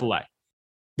already in AAA.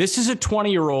 This is a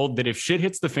 20-year-old that if shit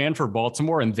hits the fan for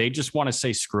Baltimore and they just want to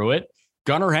say, screw it,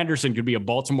 Gunnar Henderson could be a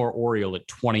Baltimore Oriole at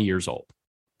 20 years old.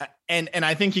 And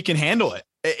I think he can handle it.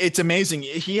 It's amazing.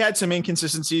 He had some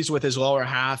inconsistencies with his lower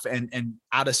half and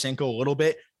out of sync a little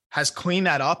bit. Has cleaned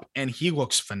that up, and he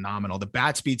looks phenomenal. The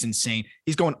bat speed's insane.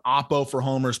 He's going oppo for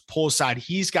homers, pull side.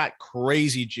 He's got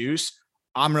crazy juice.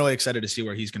 I'm really excited to see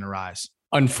where he's going to rise.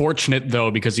 Unfortunate, though,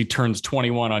 because he turns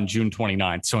 21 on June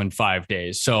 29th, so in 5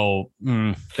 days. So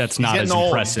that's not as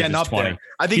impressive as 20. There.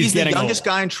 I think he's the youngest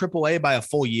guy in AAA by a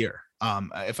full year,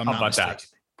 if I'm not mistaken.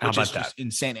 How about that?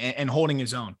 Insane, and holding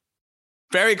his own.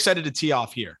 Very excited to tee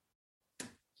off here.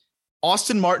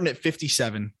 Austin Martin at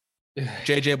 57,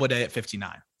 JJ Bleday at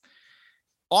 59.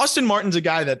 Austin Martin's a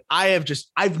guy that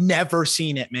I've never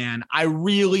seen it, man. I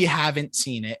really haven't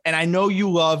seen it. And I know you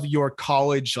love your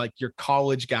college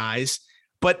guys,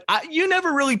 but you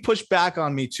never really pushed back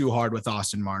on me too hard with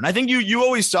Austin Martin. I think you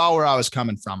always saw where I was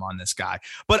coming from on this guy,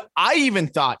 but I even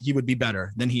thought he would be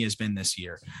better than he has been this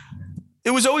year.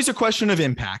 It was always a question of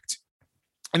impact.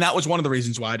 And that was one of the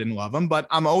reasons why I didn't love him, but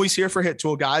I'm always here for hit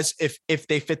tool guys if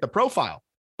they fit the profile.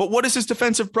 But what is his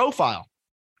defensive profile?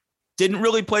 Didn't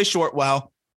really play short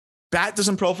well. Bat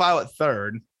doesn't profile at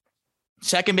third,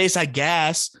 second base, I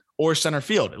guess, or center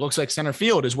field. It looks like center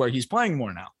field is where he's playing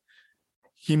more now.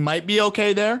 He might be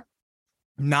okay there.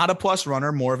 Not a plus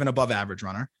runner, more of an above average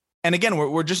runner. And again,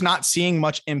 we're just not seeing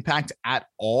much impact at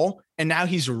all. And now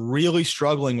he's really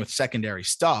struggling with secondary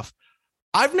stuff.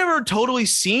 I've never totally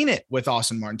seen it with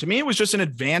Austin Martin. To me, it was just an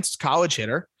advanced college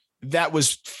hitter that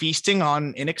was feasting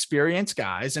on inexperienced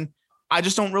guys. And I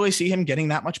just don't really see him getting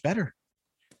that much better.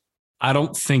 I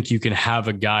don't think you can have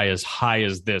a guy as high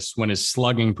as this when his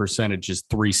slugging percentage is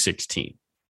 316.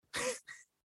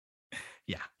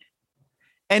 Yeah.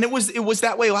 And it was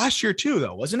that way last year too,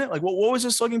 though, wasn't it? Like what was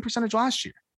his slugging percentage last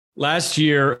year? Last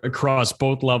year across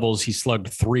both levels, he slugged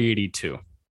 382.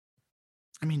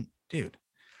 I mean, dude,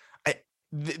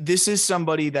 this is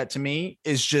somebody that to me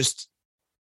is just,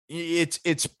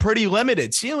 it's pretty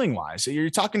limited ceiling wise. So you're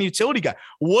talking utility guy.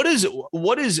 What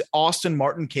is Austin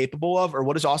Martin capable of, or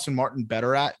what is Austin Martin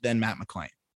better at than Matt McClain?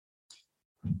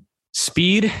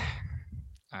 Speed.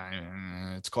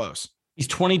 It's close. He's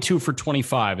 22 for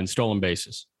 25 in stolen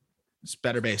bases. It's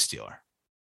better base stealer.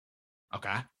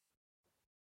 Okay.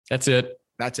 That's it.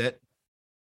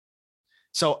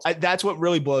 So that's what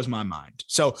really blows my mind.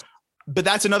 So, but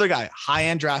that's another guy,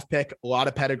 high-end draft pick, a lot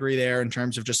of pedigree there in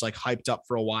terms of just like hyped up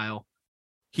for a while.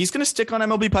 He's going to stick on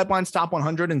MLB Pipeline's top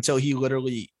 100 until he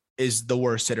literally is the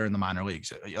worst hitter in the minor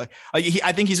leagues.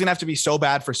 I think he's going to have to be so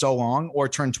bad for so long or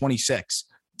turn 26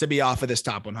 to be off of this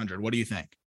top 100. What do you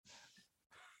think?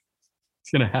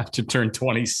 He's going to have to turn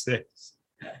 26.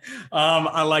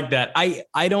 I like that.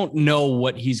 I don't know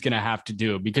what he's going to have to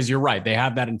do because you're right. They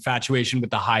have that infatuation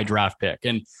with the high draft pick.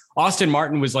 And Austin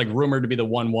Martin was like rumored to be the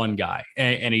 1-1 guy,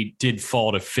 and he did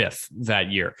fall to 5th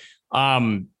that year.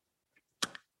 I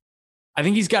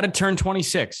think he's got to turn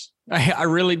 26. I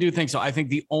really do think so. I think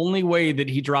the only way that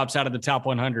he drops out of the top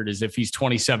 100 is if he's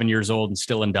 27 years old and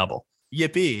still in double.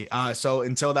 Yippee. So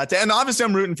until that day, and obviously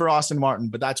I'm rooting for Austin Martin,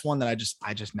 but that's one that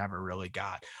I just never really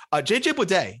got. JJ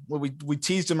Bleday, we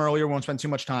teased him earlier, won't spend too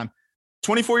much time.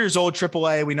 24 years old,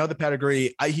 AAA. We know the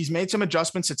pedigree. He's made some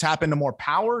adjustments to tap into more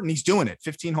power, and he's doing it.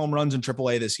 15 home runs in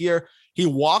AAA this year. He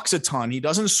walks a ton. He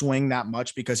doesn't swing that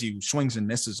much because he swings and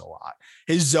misses a lot.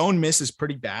 His zone miss is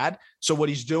pretty bad. So what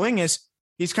he's doing is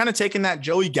he's kind of taking that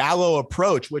Joey Gallo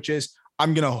approach, which is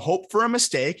I'm going to hope for a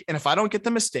mistake. And if I don't get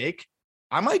the mistake,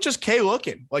 I might just K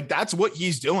looking. Like that's what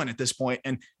he's doing at this point.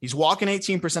 And he's walking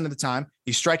 18% of the time.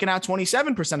 He's striking out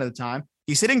 27% of the time.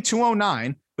 He's hitting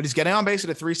 209, but he's getting on base at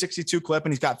a 362 clip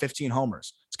and he's got 15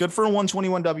 homers. It's good for a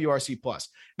 121 WRC plus.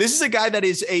 This is a guy that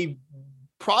is a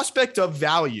prospect of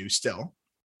value still,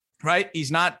 right?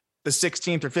 He's not the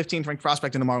 16th or 15th ranked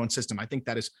prospect in the Marlins system. I think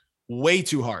that is way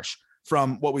too harsh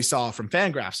from what we saw from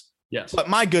Fangraphs. Yes. But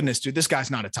my goodness, dude, this guy's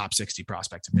not a top 60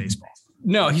 prospect in baseball.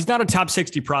 No, he's not a top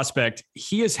 60 prospect.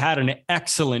 He has had an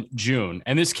excellent June,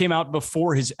 and this came out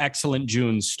before his excellent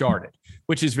June started,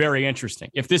 which is very interesting.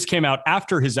 If this came out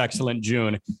after his excellent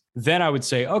June, then I would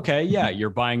say, okay, yeah, you're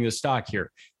buying the stock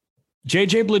here.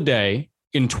 JJ Bleday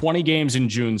in 20 games in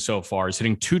June so far is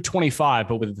hitting 225,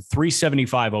 but with a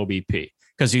 375 OBP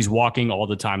because he's walking all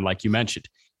the time, like you mentioned.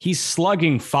 He's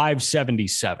slugging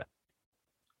 577.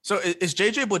 So is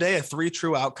JJ Bleday a 3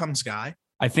 true outcomes guy?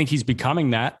 I think he's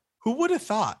becoming that. Who would have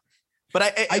thought?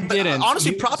 But I didn't.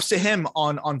 Honestly, props to him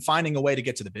on finding a way to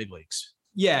get to the big leagues.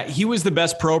 Yeah, he was the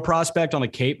best pro prospect on the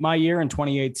Cape my year in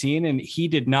 2018, and he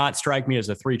did not strike me as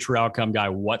a 3 true outcome guy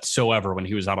whatsoever when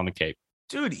he was out on the Cape.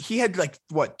 Dude, he had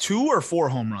 2 or 4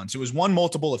 home runs. It was one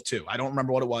multiple of 2. I don't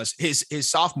remember what it was. His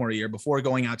sophomore year before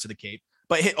going out to the Cape,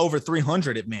 but hit over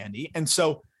 300 at Mandy. And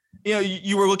so,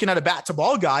 you were looking at a bat to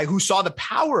ball guy who saw the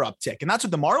power uptick, and that's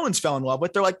what the Marlins fell in love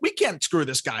with. They're like, we can't screw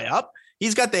this guy up.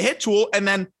 He's got the hit tool and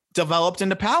then developed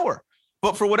into power.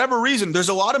 But for whatever reason, there's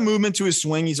a lot of movement to his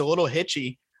swing. He's a little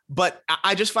hitchy, but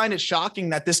I just find it shocking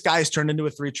that this guy has turned into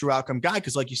a 3 true outcome guy.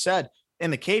 Cause like you said,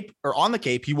 in the Cape or on the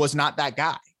Cape, he was not that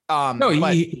guy.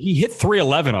 He hit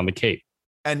 311 on the Cape.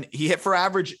 And he hit for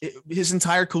average his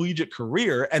entire collegiate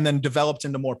career and then developed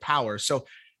into more power. So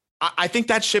I think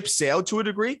that ship sailed to a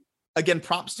degree. Again,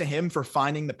 props to him for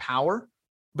finding the power,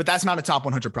 but that's not a top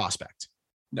 100 prospect.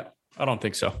 No, I don't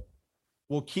think so.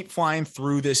 We'll keep flying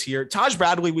through this here. Taj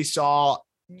Bradley, we saw.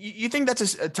 You think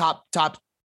that's a top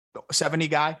 70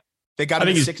 guy? They got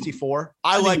him at 64.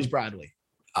 I liked Bradley.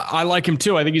 I like him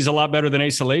too. I think he's a lot better than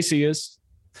Asa Lacy is.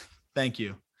 Thank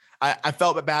you. I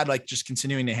felt bad, just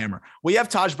continuing to hammer. We have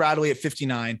Taj Bradley at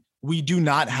 59. We do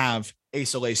not have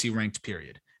Asa Lacy ranked,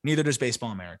 period. Neither does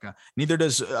Baseball America. Neither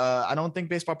does, I don't think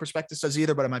Baseball Prospectus does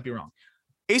either, but I might be wrong.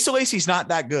 Asa Lacy's not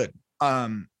that good.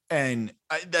 And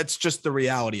that's just the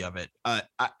reality of it.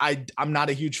 I'm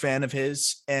not a huge fan of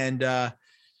his. And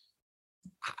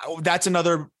that's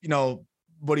another,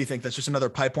 what do you think? That's just another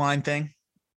pipeline thing?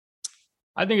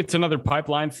 I think it's another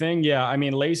pipeline thing. Yeah. I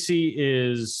mean, Lacy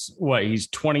is he's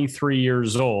 23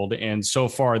 years old. And so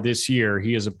far this year,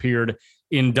 he has appeared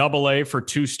in AA for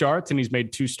 2 starts, and he's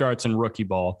made 2 starts in rookie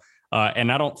ball.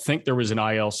 And I don't think there was an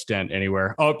IL stint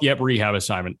anywhere. Oh, yep. Rehab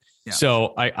assignment. Yeah.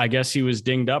 So I guess he was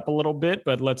dinged up a little bit,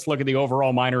 but let's look at the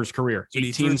overall minors career.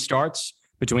 18 starts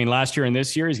between last year and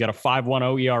this year. He's got a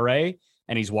 5.10 ERA,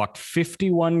 and he's walked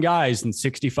 51 guys in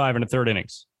 65 1/3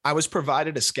 innings. I was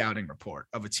provided a scouting report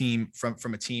of a team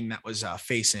from a team that was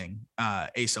facing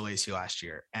Asa Lacy last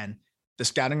year. And the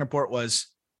scouting report was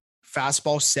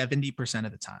fastball 70%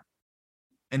 of the time.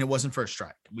 And it wasn't first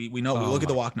strike. We know, we look at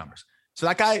the walk numbers. So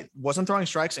that guy wasn't throwing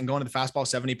strikes and going to the fastball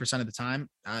 70% of the time.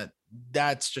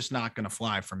 That's just not going to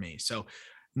fly for me. So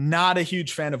not a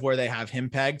huge fan of where they have him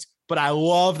pegged, but I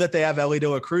love that they have Elly De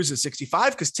La Cruz at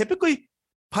 65, because typically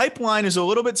pipeline is a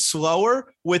little bit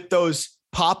slower with those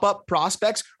pop-up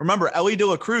prospects. Remember, Elly De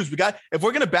La Cruz, if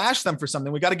we're going to bash them for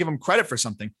something, we got to give them credit for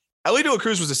something. Elly De La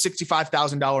Cruz was a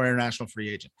 $65,000 international free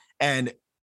agent, and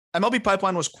MLB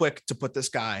Pipeline was quick to put this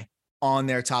guy on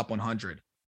their top 100.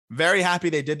 Very happy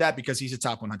they did that, because he's a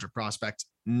top 100 prospect.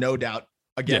 No doubt.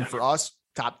 Again, for us,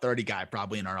 top 30 guy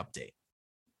probably in our update.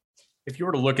 If you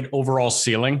were to look at overall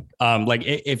ceiling,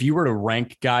 if you were to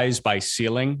rank guys by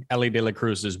ceiling, Elly De La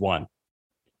Cruz is 1.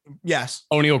 Yes.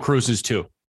 O'Neal Cruz is 2.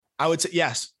 I would say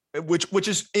yes, which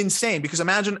is insane, because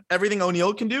imagine everything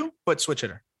O'Neal can do, but switch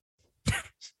hitter.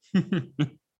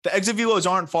 The exit velos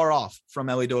aren't far off from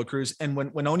Elly De La Cruz. And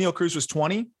when O'Neal Cruz was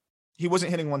 20, he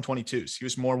wasn't hitting 122s. He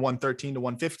was more 113 to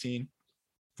 115,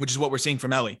 which is what we're seeing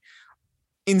from Elly.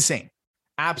 Insane.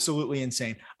 Absolutely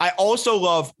insane. I also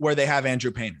love where they have Andrew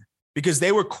Painter, because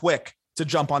they were quick to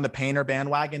jump on the Painter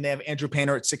bandwagon. They have Andrew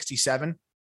Painter at 67.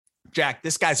 Jack,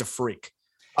 this guy's a freak.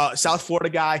 South Florida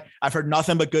guy. I've heard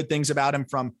nothing but good things about him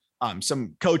from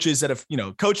some coaches that have,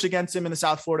 coached against him in the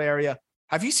South Florida area.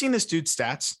 Have you seen this dude's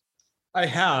stats? I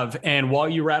have. And while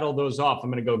you rattle those off,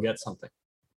 I'm going to go get something.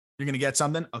 You're going to get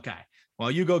something? Okay.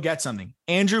 Well, you go get something.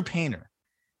 Andrew Painter,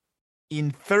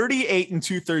 in 38 and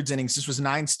 2/3 innings, this was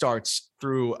 9 starts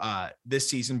through this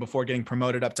season before getting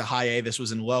promoted up to high A. This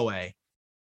was in low A.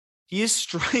 He is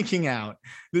striking out.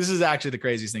 This is actually the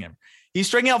craziest thing ever. He's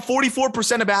striking out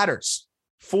 44% of batters.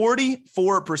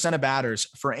 44% of batters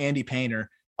for Andy Painter.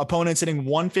 Opponents hitting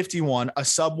 151, a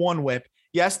sub-1 whip.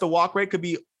 Yes, the walk rate could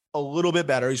be a little bit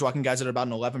better. He's walking guys at about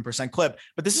an 11% clip,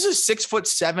 but this is a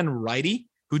 6'7" righty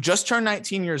who just turned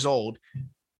 19 years old.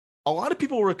 A lot of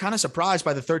people were kind of surprised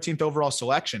by the 13th overall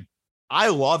selection. I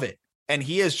love it. And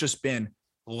he has just been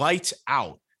lights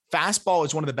out. Fastball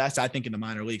is one of the best, I think, in the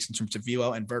minor leagues in terms of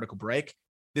velo and vertical break.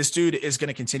 This dude is going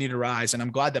to continue to rise, and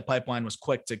I'm glad that Pipeline was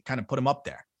quick to kind of put him up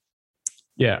there.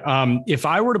 Yeah. If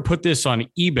I were to put this on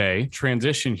eBay,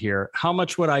 transition here, how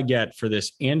much would I get for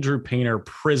this Andrew Painter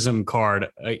Prism card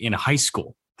in high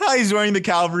school? Oh, he's wearing the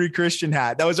Calvary Christian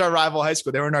hat. That was our rival high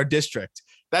school. They were in our district.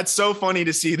 That's so funny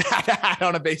to see that hat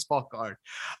on a baseball card.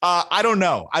 I don't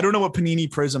know. I don't know what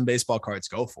Panini Prism baseball cards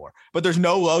go for, but there's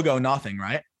no logo, nothing,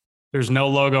 right? There's no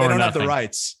logo or nothing. They don't have the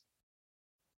rights.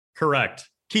 Correct.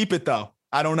 Keep it, though.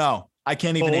 I don't know. I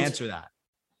can't even answer that.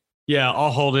 Yeah,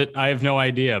 I'll hold it. I have no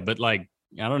idea, but I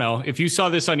don't know. If you saw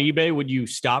this on eBay, would you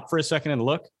stop for a second and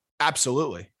look?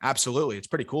 Absolutely. Absolutely. It's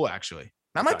pretty cool, actually.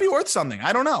 That might be worth something.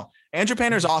 I don't know. Andrew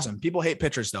Painter's awesome. People hate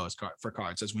pitchers, though, for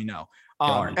cards, as we know.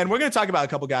 And we're going to talk about a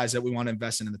couple guys that we want to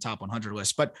invest in the top 100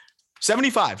 list. But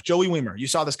 75, Joey Weimer. You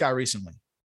saw this guy recently.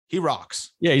 He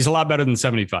rocks. Yeah, he's a lot better than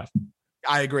 75.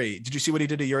 I agree. Did you see what he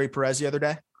did to Yuri Perez the other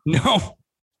day? No.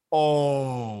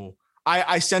 Oh,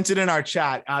 I sent it in our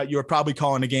chat. You were probably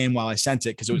calling a game while I sent it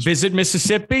because it was Visit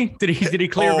Mississippi. Did he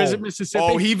clear Visit Mississippi?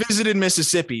 Oh, he visited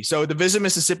Mississippi. So the Visit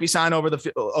Mississippi sign over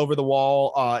the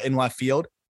wall in left field.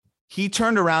 He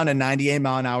turned around a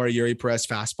 98-mile-an-hour Yuri Perez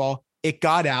fastball. It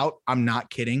got out. I'm not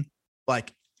kidding.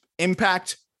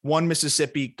 Impact, 1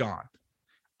 Mississippi, gone.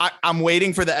 I'm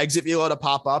waiting for the exit velo to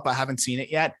pop up. I haven't seen it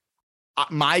yet.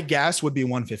 My guess would be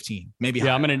 115, maybe.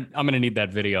 Yeah, higher. I'm gonna need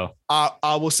that video.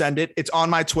 I will send it. It's on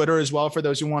my Twitter as well for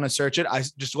those who want to search it. I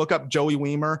just look up Joey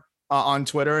Weimer on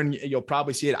Twitter and you'll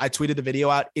probably see it. I tweeted the video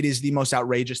out. It is the most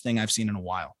outrageous thing I've seen in a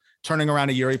while. Turning around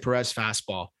a Yuri Perez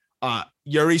fastball.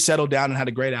 Yuri settled down and had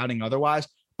a great outing otherwise,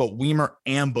 but Weimer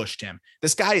ambushed him.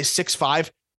 This guy is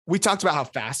 6'5". We talked about how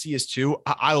fast he is too.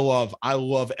 I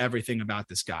love everything about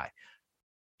this guy.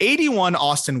 81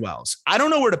 Austin Wells. I don't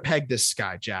know where to peg this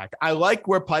guy, Jack. I like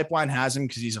where Pipeline has him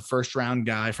because he's a first-round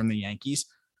guy from the Yankees.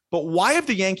 But why have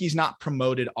the Yankees not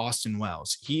promoted Austin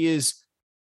Wells? He is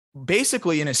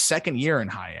basically in his second year in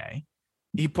high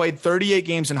A. He played 38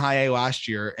 games in high A last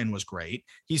year and was great.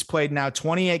 He's played now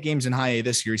 28 games in high A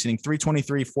this year. He's hitting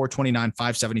 323, 429,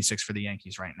 576 for the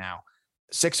Yankees right now.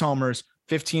 6 homers,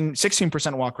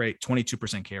 16% walk rate,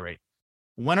 22% K rate.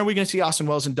 When are we going to see Austin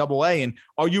Wells in Double A? And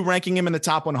are you ranking him in the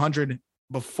top 100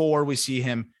 before we see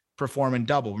him perform in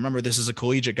double? Remember, this is a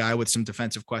collegiate guy with some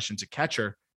defensive questions, a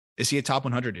catcher. Is he a top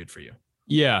 100 dude for you?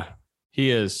 Yeah,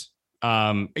 he is.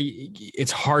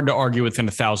 It's hard to argue within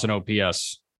 1,000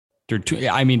 OPS.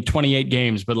 28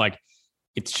 games, but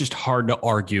it's just hard to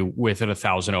argue with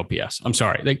 1,000 OPS. I'm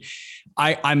sorry.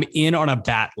 I'm in on a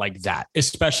bat like that,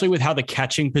 especially with how the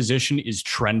catching position is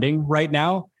trending right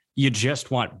now. You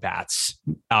just want bats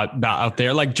out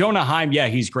there. Like Jonah Heim, yeah,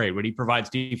 he's great. What he provides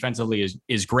defensively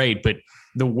is great. But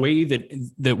the way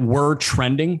that we're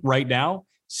trending right now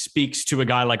speaks to a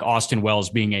guy like Austin Wells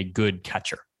being a good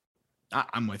catcher.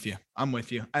 I'm with you.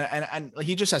 And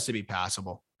he just has to be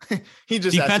passable. He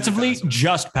just defensively,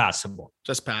 just passable.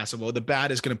 Just passable. The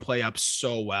bat is going to play up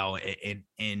so well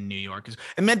in New York.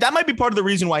 And man, that might be part of the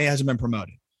reason why he hasn't been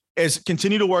promoted is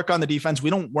continue to work on the defense.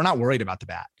 We're not worried about the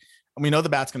bat. And we know the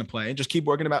bat's going to play. Just keep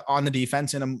working on the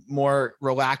defense in a more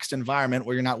relaxed environment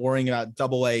where you're not worrying about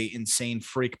Double A insane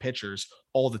freak pitchers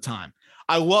all the time.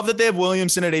 I love that they have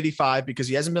Williamson at 85 because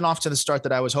he hasn't been off to the start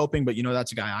that I was hoping, but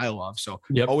that's a guy I love. So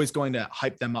Always going to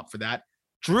hype them up for that.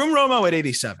 Drew Romo at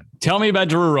 87. Tell me about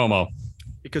Drew Romo.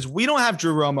 Because we don't have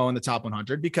Drew Romo in the top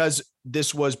 100 because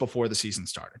this was before the season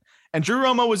started. And Drew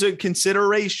Romo was a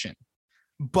consideration,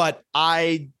 but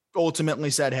I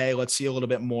ultimately said, hey, let's see a little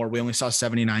bit more. We only saw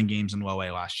 79 games in low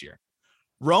A last year.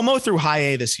 Romo through high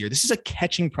A this year. This is a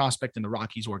catching prospect in the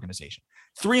Rockies organization.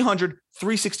 300,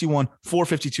 361,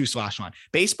 452 slash line.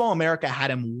 Baseball America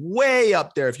had him way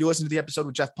up there. If you listen to the episode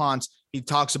with Jeff Ponce, he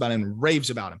talks about him and raves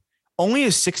about him. Only a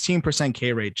 16%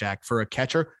 K rate, Jack, for a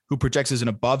catcher who projects as an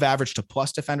above average to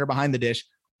plus defender behind the dish.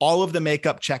 all of the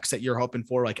makeup checks that you're hoping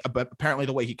for, like apparently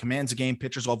the way he commands the game,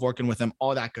 pitchers love working with him,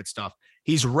 all that good stuff.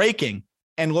 He's raking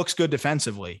and looks good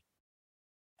defensively.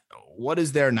 What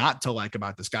is there not to like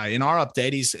about this guy? In our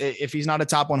update, if he's not a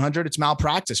top 100, it's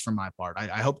malpractice from my part.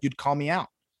 I hope you'd call me out.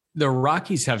 The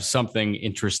Rockies have something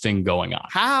interesting going on.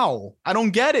 How? I don't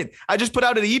get it. I just put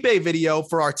out an eBay video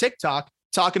for our TikTok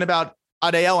talking about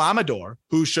Adael Amador,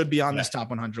 who should be on this top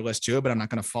 100 list too, but I'm not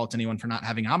going to fault anyone for not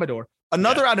having Amador.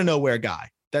 Another out of nowhere guy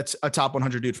that's a top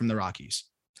 100 dude from the Rockies.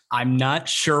 I'm not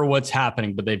sure what's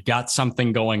happening, but they've got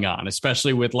something going on,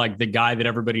 especially with like the guy that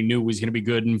everybody knew was going to be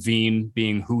good in Veen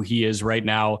being who he is right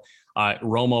now.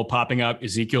 Romo popping up.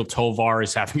 Ezekiel Tovar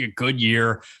is having a good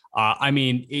year.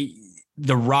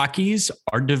 The Rockies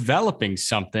are developing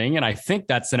something, and I think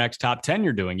that's the next top 10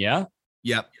 you're doing. Yeah.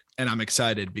 Yep. And I'm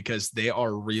excited because they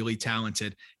are really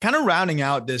talented. Kind of rounding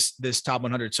out this top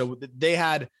 100. So they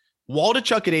had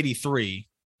Waldichuk at 83,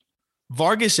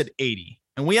 Vargas at 80,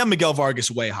 and we have Miguel Vargas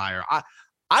way higher.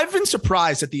 I've been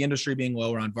surprised at the industry being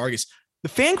lower on Vargas. The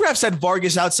Fangraphs had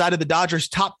Vargas outside of the Dodgers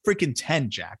top freaking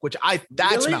 10, Jack,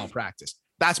 that's really? Malpractice.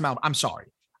 I'm sorry.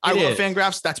 I love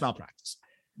Fangraphs. That's malpractice.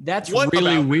 That's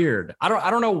really weird. I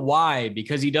don't know why,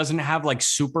 because he doesn't have like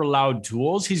super loud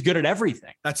tools. He's good at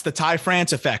everything. That's the Ty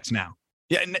France effect now.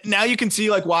 Yeah. Now you can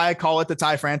see like why I call it the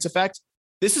Ty France effect.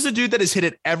 This is a dude that has hit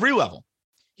at every level.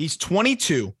 He's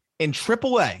 22 in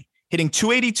AAA, hitting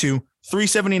 282,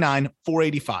 379,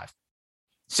 485,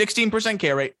 16%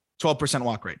 K rate, 12%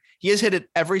 walk rate. He has hit at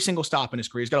every single stop in his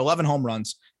career. He's got 11 home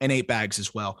runs and 8 bags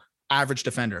as well. Average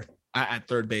defender at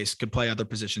third base, could play other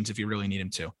positions if you really need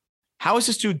him to. How is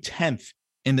this dude 10th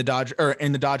in the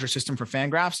Dodger system for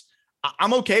Fangraphs?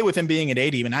 I'm okay with him being at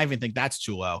 80, and I even think that's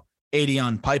too low. 80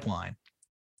 on Pipeline.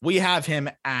 We have him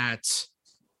at,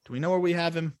 do we know where we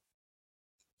have him?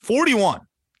 41.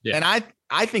 Yeah. And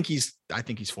I think he's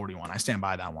 41. I stand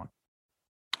by that one.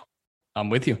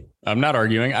 I'm with you. I'm not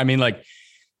arguing. I mean, like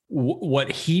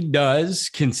what he does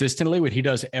consistently, what he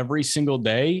does every single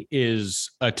day is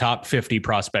a top 50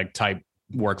 prospect type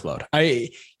workload.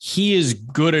 He is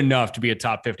good enough to be a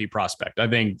top 50 prospect.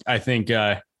 I think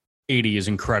 80 is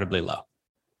incredibly low.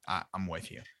 I'm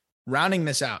with you. Rounding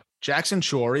this out, Jackson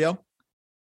Chourio,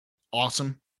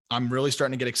 awesome. I'm really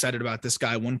starting to get excited about this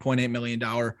guy. $1.8 million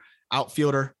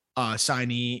outfielder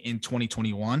signee in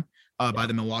 2021 by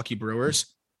the Milwaukee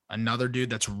Brewers. Another dude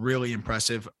that's really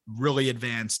impressive, really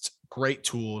advanced, great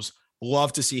tools.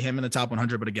 Love to see him in the top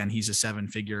 100, but again, he's a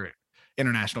 7-figure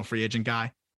international free agent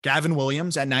guy. Gavin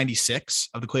Williams at 96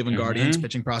 of the Cleveland Guardians.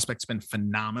 Pitching prospect's been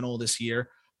phenomenal this year.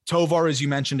 Tovar, as you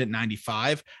mentioned, at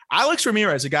 95. Alex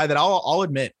Ramirez, a guy that I'll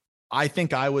admit, I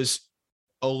think I was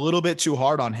a little bit too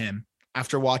hard on him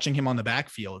after watching him on the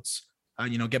backfields,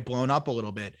 get blown up a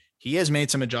little bit. He has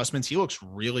made some adjustments. He looks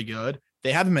really good.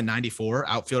 They have him at 94,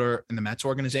 outfielder in the Mets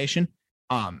organization.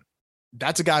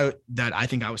 That's a guy that I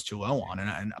think I was too low on,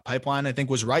 and Pipeline, I think,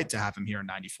 was right to have him here in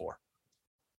 94.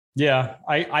 Yeah,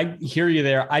 I hear you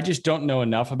there. I just don't know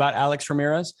enough about Alex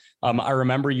Ramirez. I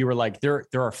remember you were like, there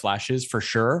are flashes for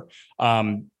sure.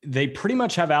 They pretty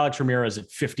much have Alex Ramirez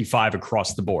at 55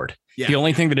 across the board. Yeah. The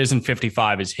only thing that isn't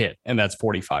 55 is hit, and that's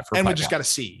 45 for. And we just got to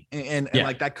see, and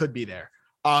like that could be there.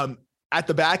 At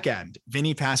the back end,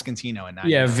 Vinny Pasquantino and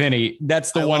yeah, Vinny.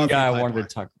 That's the one guy I wanted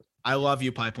to talk about. I love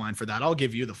you, Pipeline, for that. I'll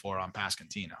give you the floor on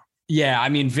Pasquantino. Yeah, I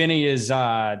mean, Vinny is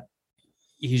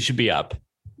he should be up.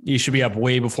 He should be up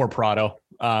way before Prado.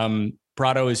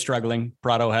 Prado is struggling.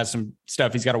 Prado has some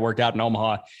stuff he's got to work out in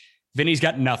Omaha. Vinny's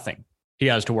got nothing he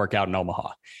has to work out in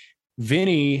Omaha.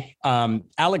 Vinny,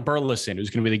 Alec Burleson, who's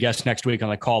going to be the guest next week on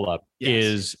the call-up,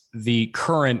 is the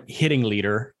current hitting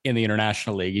leader in the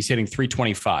International League. He's hitting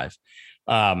 325.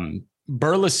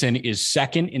 Burleson is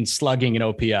second in slugging and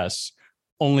OPS,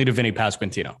 only to Vinny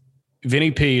Pasquantino.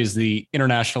 Vinny P is the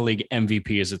International League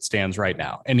MVP as it stands right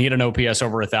now. And he had an OPS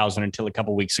over 1,000 until a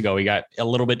couple of weeks ago. He got a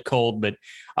little bit cold, but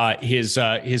his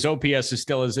OPS is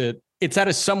still it's at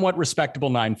a somewhat respectable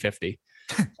 950.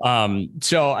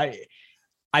 So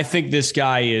I think this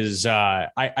guy is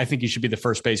I think he should be the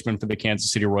first baseman for the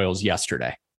Kansas City Royals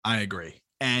yesterday. I agree.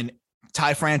 And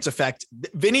Ty France effect.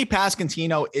 Vinny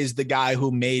Pasquantino is the guy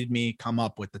who made me come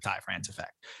up with the Ty France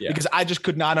effect because I just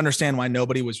could not understand why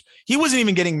he wasn't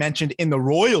even getting mentioned in the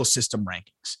Royals system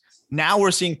rankings. Now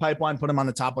we're seeing Pipeline put him on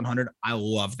the top 100. I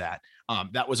love that.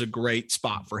 That was a great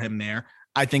spot for him there.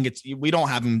 I think we don't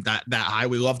have him that high.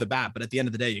 We love the bat, but at the end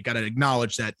of the day, you got to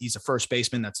acknowledge that he's a first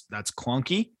baseman. That's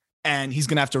clunky and he's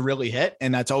going to have to really hit.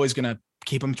 And that's always going to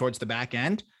keep him towards the back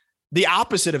end. The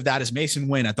opposite of that is Mason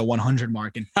Wynn at the 100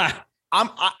 mark. And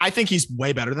I think he's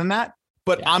way better than that,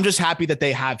 But I'm just happy that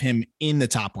they have him in the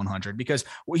top 100 because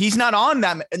he's not on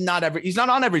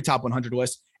every top 100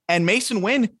 list. And Mason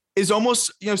Wynn is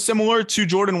almost, similar to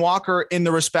Jordan Walker in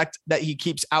the respect that he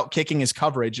keeps out kicking his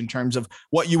coverage in terms of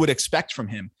what you would expect from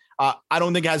him. I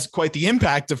don't think it has quite the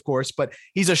impact, of course, but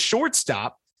he's a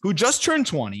shortstop who just turned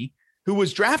 20, who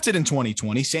was drafted in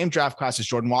 2020, same draft class as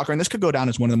Jordan Walker. And this could go down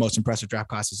as one of the most impressive draft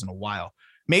classes in a while.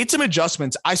 Made some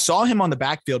adjustments. I saw him on the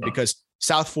backfield because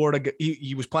South Florida,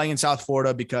 he was playing in South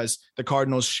Florida because the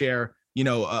Cardinals share,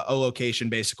 a location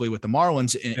basically with the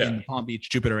Marlins in the Palm Beach,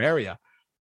 Jupiter area.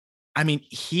 I mean,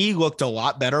 he looked a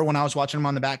lot better when I was watching him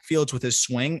on the backfields with his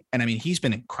swing. And I mean, he's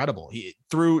been incredible. He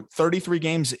threw 33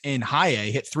 games in high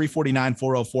A, hit 349,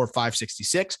 404,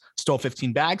 566, stole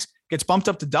 15 bags, gets bumped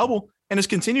up to double and has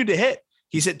continued to hit.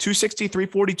 He's hit 260,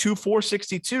 342,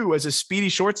 462 as a speedy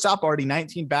shortstop, already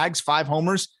 19 bags, 5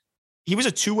 homers. He was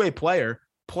a two-way player,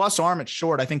 plus arm at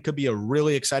short. I think could be a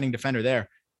really exciting defender there.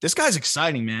 This guy's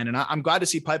exciting, man. And I'm glad to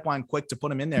see Pipeline quick to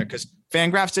put him in there because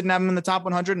Fangraphs didn't have him in the top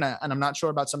 100. And I'm not sure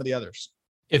about some of the others.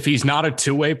 If he's not a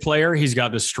two-way player, he's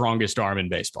got the strongest arm in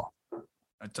baseball.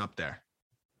 It's up there.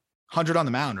 100 on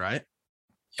the mound, right?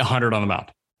 100 on the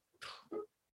mound.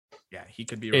 Yeah, he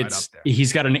could be right up there.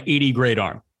 He's got an 80 grade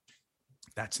arm.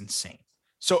 That's insane.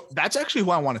 So that's actually who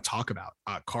I want to talk about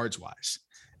cards wise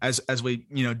as we,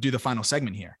 do the final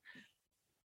segment here.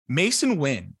 Mason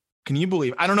Wynn. Can you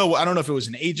believe? I don't know if it was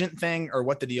an agent thing or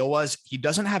what the deal was. He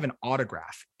doesn't have an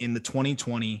autograph in the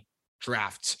 2020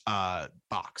 draft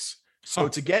box. So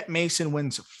to get Mason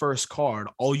Wynn's first card,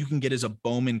 all you can get is a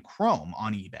Bowman Chrome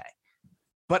on eBay.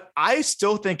 But I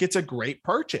still think it's a great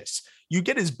purchase. You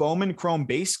get his Bowman Chrome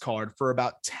base card for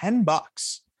about $10,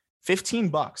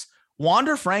 $15.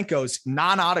 Wander Franco's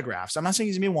non-autographs. I'm not saying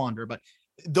he's gonna be Wander, but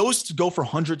those go for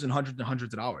hundreds and hundreds and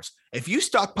hundreds of dollars. If you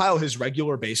stockpile his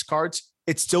regular base cards,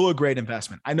 it's still a great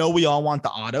investment. I know we all want the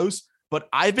autos, but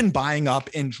I've been buying up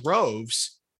in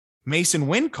droves Mason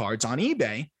Wynn cards on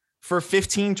eBay for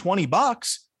 $15,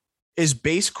 $20 is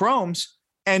base chromes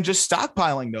and just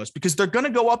stockpiling those because they're going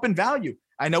to go up in value.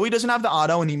 I know he doesn't have the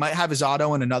auto and he might have his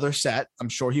auto in another set. I'm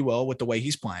sure he will with the way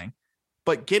he's playing,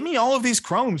 but give me all of these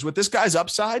chromes with this guy's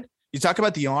upside. You talk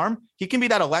about the arm. He can be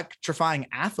that electrifying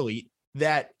athlete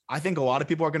that I think a lot of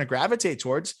people are going to gravitate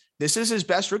towards. This is his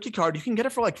best rookie card. You can get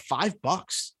it for like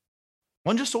 $5.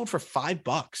 One just sold for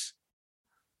 $5.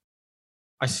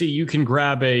 I see you can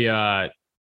grab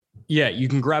you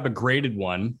can grab a graded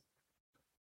one,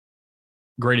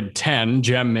 graded 10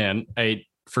 gem mint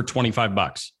for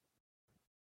 $25.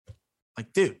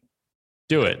 Like, dude,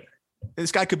 do it.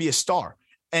 This guy could be a star.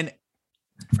 And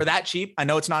for that cheap, I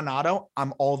know it's not an auto.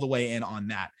 I'm all the way in on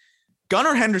that.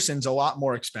 Gunnar Henderson's a lot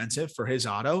more expensive for his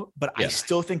auto, but I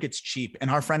still think it's cheap. And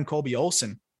our friend Colby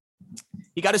Olson,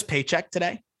 he got his paycheck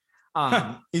today.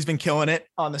 He's been killing it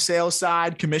on the sales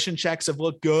side. Commission checks have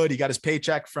looked good. He got his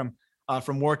paycheck from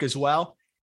work as well.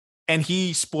 And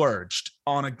he splurged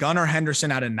on a Gunnar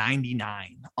Henderson out of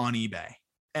 99 on eBay.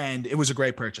 And it was a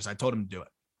great purchase. I told him to do it.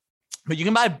 But you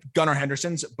can buy Gunnar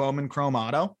Henderson's Bowman Chrome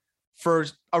Auto for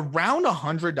around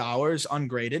 $100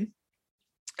 ungraded.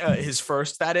 His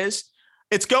first, that is.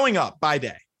 It's going up by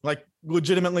day, like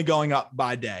legitimately going up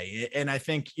by day. And I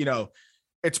think,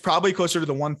 it's probably closer to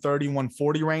the 130,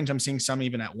 140 range. I'm seeing some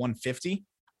even at 150.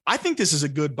 I think this is a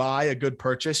good buy, a good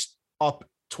purchase up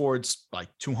towards like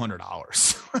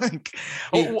 $200. Like,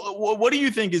 what do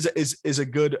you think is a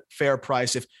good fair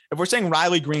price? If we're saying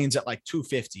Riley Green's at like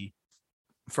 250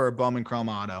 for a Bowman Chrome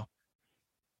Auto,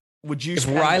 would you? If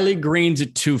Riley Green's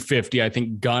at 250, I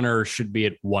think Gunnar should be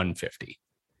at 150.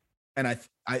 And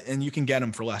and you can get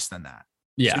him for less than that.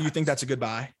 Yeah. So you think that's a good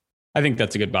buy? I think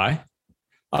that's a good buy.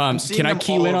 Can I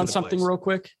key in on something real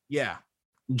quick? Yeah.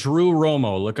 Drew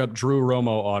Romo. Look up Drew Romo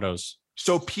autos.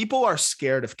 So people are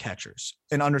scared of catchers,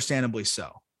 and understandably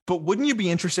so. But wouldn't you be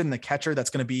interested in the catcher that's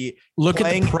going to be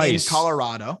playing in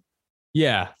Colorado?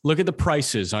 Yeah. Look at the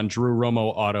prices on Drew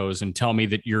Romo autos and tell me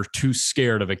that you're too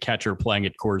scared of a catcher playing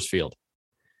at Coors Field.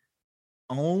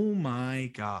 Oh my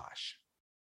gosh.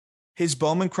 His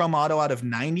Bowman Chrome Auto out of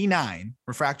 99,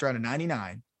 refractor out of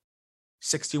 99,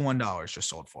 $61 just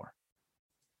sold for.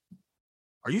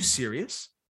 Are you serious?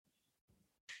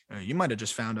 You might have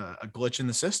just found a glitch in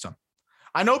the system.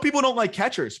 I know people don't like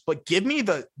catchers, but give me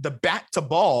the bat to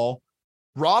ball,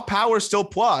 raw power still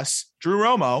plus, Drew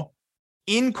Romo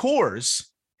in Coors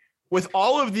with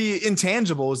all of the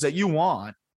intangibles that you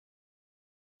want.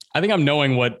 I think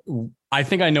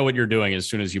I know what you're doing as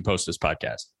soon as you post this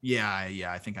podcast. Yeah,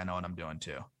 I think I know what I'm doing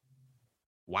too.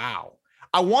 Wow.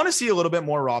 I want to see a little bit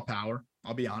more raw power.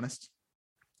 I'll be honest.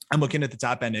 I'm looking at the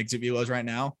top end exit velos right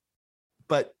now,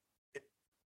 but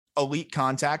elite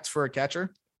contact for a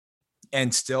catcher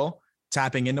and still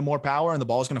tapping into more power and the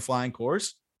ball's going to fly in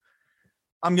course,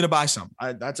 I'm going to buy some.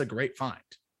 That's a great find.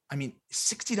 I mean,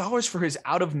 $60 for his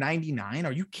out of 99.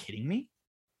 Are you kidding me?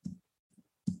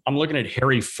 I'm looking at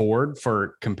Harry Ford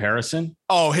for comparison.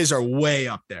 Oh, his are way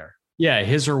up there. Yeah,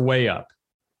 his are way up.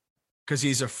 Because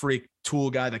he's a freak tool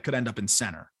guy that could end up in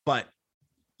center. But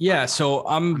yeah, so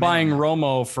I'm buying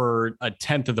Romo for a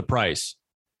tenth of the price.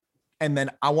 And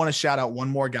then I want to shout out one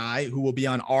more guy who will be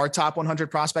on our top 100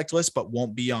 prospect list, but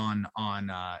won't be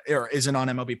or isn't on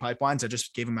MLB Pipelines. I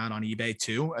just gave him out on eBay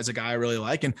too, as a guy I really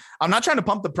like. And I'm not trying to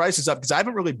pump the prices up because I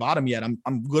haven't really bought him yet.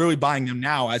 I'm literally buying them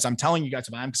now as I'm telling you guys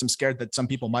to buy them because I'm scared that some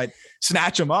people might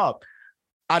snatch them up.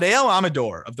 Adael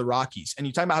Amador of the Rockies. And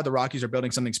you talk about how the Rockies are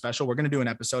building something special. We're going to do an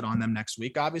episode on them next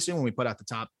week, obviously, when we put out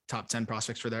the top 10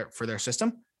 prospects for their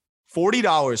system.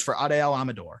 $40 for Adael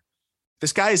Amador.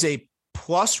 This guy is a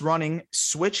plus running,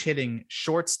 switch hitting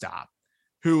shortstop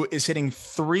who is hitting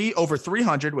over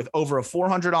 300 with over a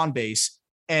 400 on base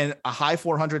and a high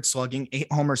 400 slugging, 8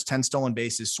 homers, 10 stolen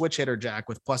bases, switch hitter Jack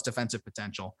with plus defensive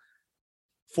potential.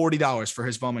 $40 for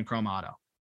his Bowman Chrome Auto.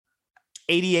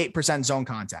 88% zone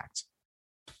contact.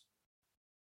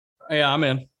 Yeah, I'm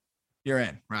in. You're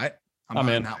in, right? I'm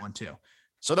in that one too.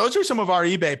 So those are some of our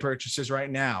eBay purchases right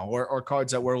now, or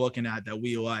cards that we're looking at that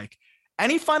we like.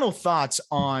 Any final thoughts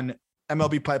on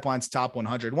MLB Pipeline's top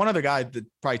 100? One other guy that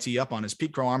probably tee up on is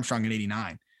Pete Crow Armstrong at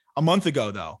 89. A month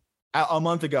ago,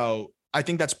 I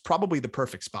think that's probably the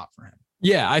perfect spot for him.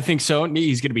 Yeah, I think so.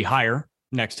 He's going to be higher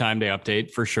next time they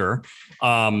update for sure.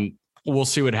 We'll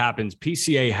see what happens.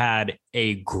 PCA had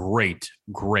a great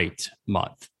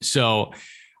month. So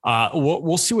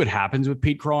we'll see what happens with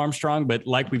Pete Crow Armstrong. But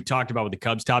like we've talked about with the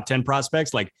Cubs top 10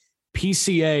 prospects, like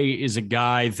PCA is a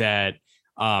guy that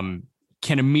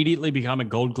can immediately become a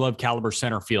Gold Glove caliber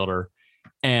center fielder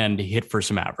and hit for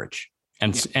some average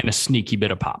and a sneaky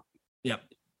bit of pop. Yep.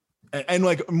 And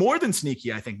like more than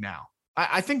sneaky, I think now.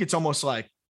 I think it's almost like,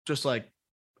 just like,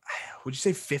 would you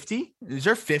say 50? Is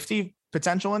there 50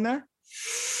 potential in there?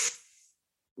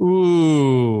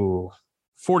 Ooh,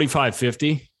 45,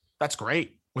 50. That's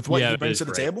great. With what he brings to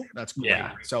the table, that's great.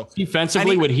 Yeah. So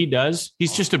defensively, what he does,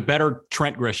 he's just a better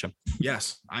Trent Grisham.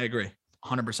 Yes, I agree.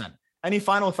 100%. Any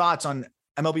final thoughts on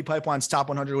MLB Pipeline's top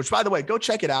 100, which, by the way, go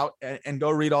check it out and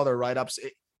go read all their write-ups.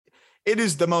 It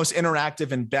is the most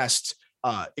interactive and best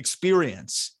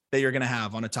experience that you're going to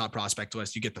have on a top prospect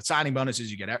list. You get the signing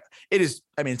bonuses. It's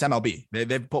MLB.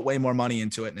 They've put way more money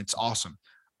into it, and it's awesome.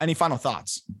 Any final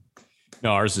thoughts?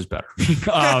 No, ours is better.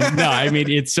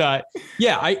 It's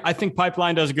I think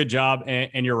Pipeline does a good job,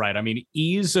 and you're right. I mean,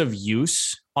 ease of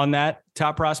use on that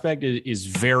top prospect is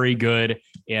very good,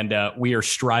 and we are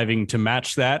striving to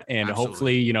match that. And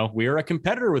Absolutely. Hopefully, we are a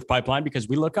competitor with Pipeline because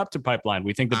we look up to Pipeline.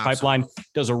 We think that Pipeline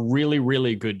does a really,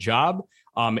 really good job.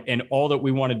 And all that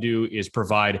we want to do is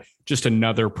provide just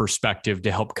another perspective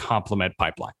to help complement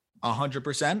Pipeline.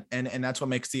 100%. And that's what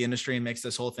makes the industry and makes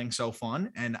this whole thing so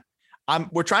fun. And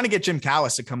we're trying to get Jim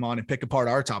Callis to come on and pick apart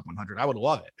our top 100. I would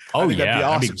love it. Oh, yeah. That'd be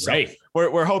awesome. That'd be great.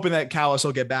 So we're hoping that Callis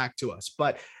will get back to us,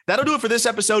 but that'll do it for this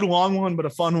episode. Long one, but a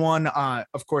fun one.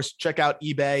 Of course, check out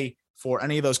eBay for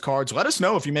any of those cards. Let us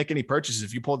know if you make any purchases.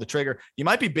 If you pull the trigger, you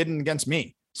might be bidding against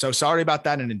me. So sorry about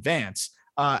that in advance.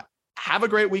 Have a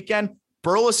great weekend.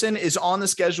 Burleson is on the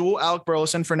schedule. Alec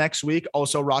Burleson for next week.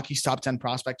 Also Rocky's top 10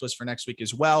 prospect list for next week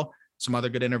as well. Some other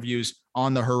good interviews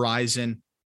on the horizon.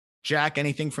 Jack,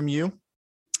 anything from you?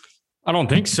 I don't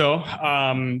think so.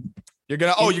 You're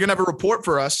gonna have a report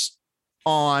for us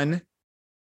on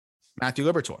Matthew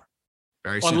Liberatore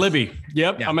very soon. On Libby.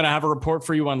 Yep. Yeah. I'm gonna have a report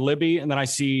for you on Libby, and then I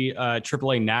see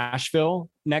AAA Nashville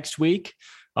next week.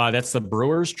 That's the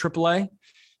Brewers AAA.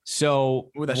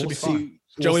 So that should be fun.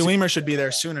 Joey Weimer should be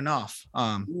there soon enough.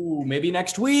 Maybe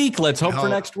next week. Let's hope for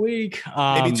next week.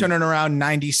 Maybe turning around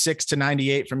 96 to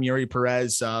 98 from Yuri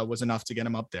Perez was enough to get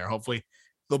him up there. Hopefully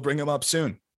they'll bring him up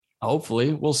soon.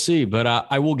 Hopefully we'll see, but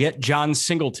I will get John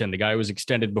Singleton, the guy who was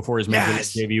extended before his major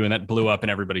league debut, and that blew up in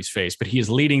everybody's face. But he is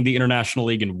leading the International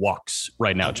League in walks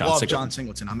right now. John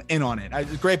Singleton. I'm in on it.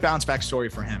 Great bounce back story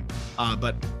for him.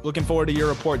 But looking forward to your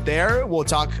report there. We'll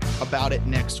talk about it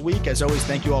next week. As always,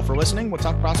 thank you all for listening. We'll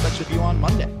talk prospects with you on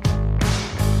Monday.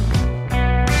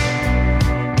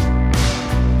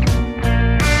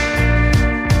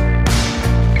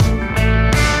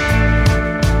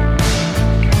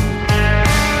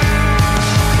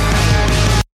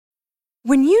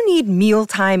 When you need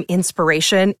mealtime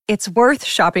inspiration, it's worth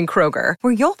shopping Kroger,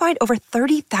 where you'll find over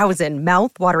 30,000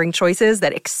 mouth-watering choices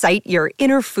that excite your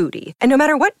inner foodie. And no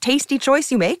matter what tasty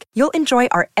choice you make, you'll enjoy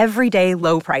our everyday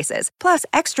low prices, plus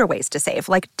extra ways to save,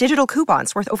 like digital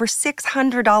coupons worth over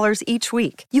 $600 each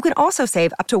week. You can also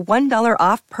save up to $1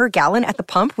 off per gallon at the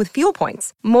pump with fuel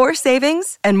points. More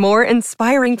savings and more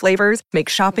inspiring flavors make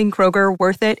shopping Kroger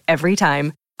worth it every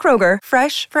time. Kroger,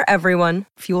 fresh for everyone.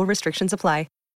 Fuel restrictions apply.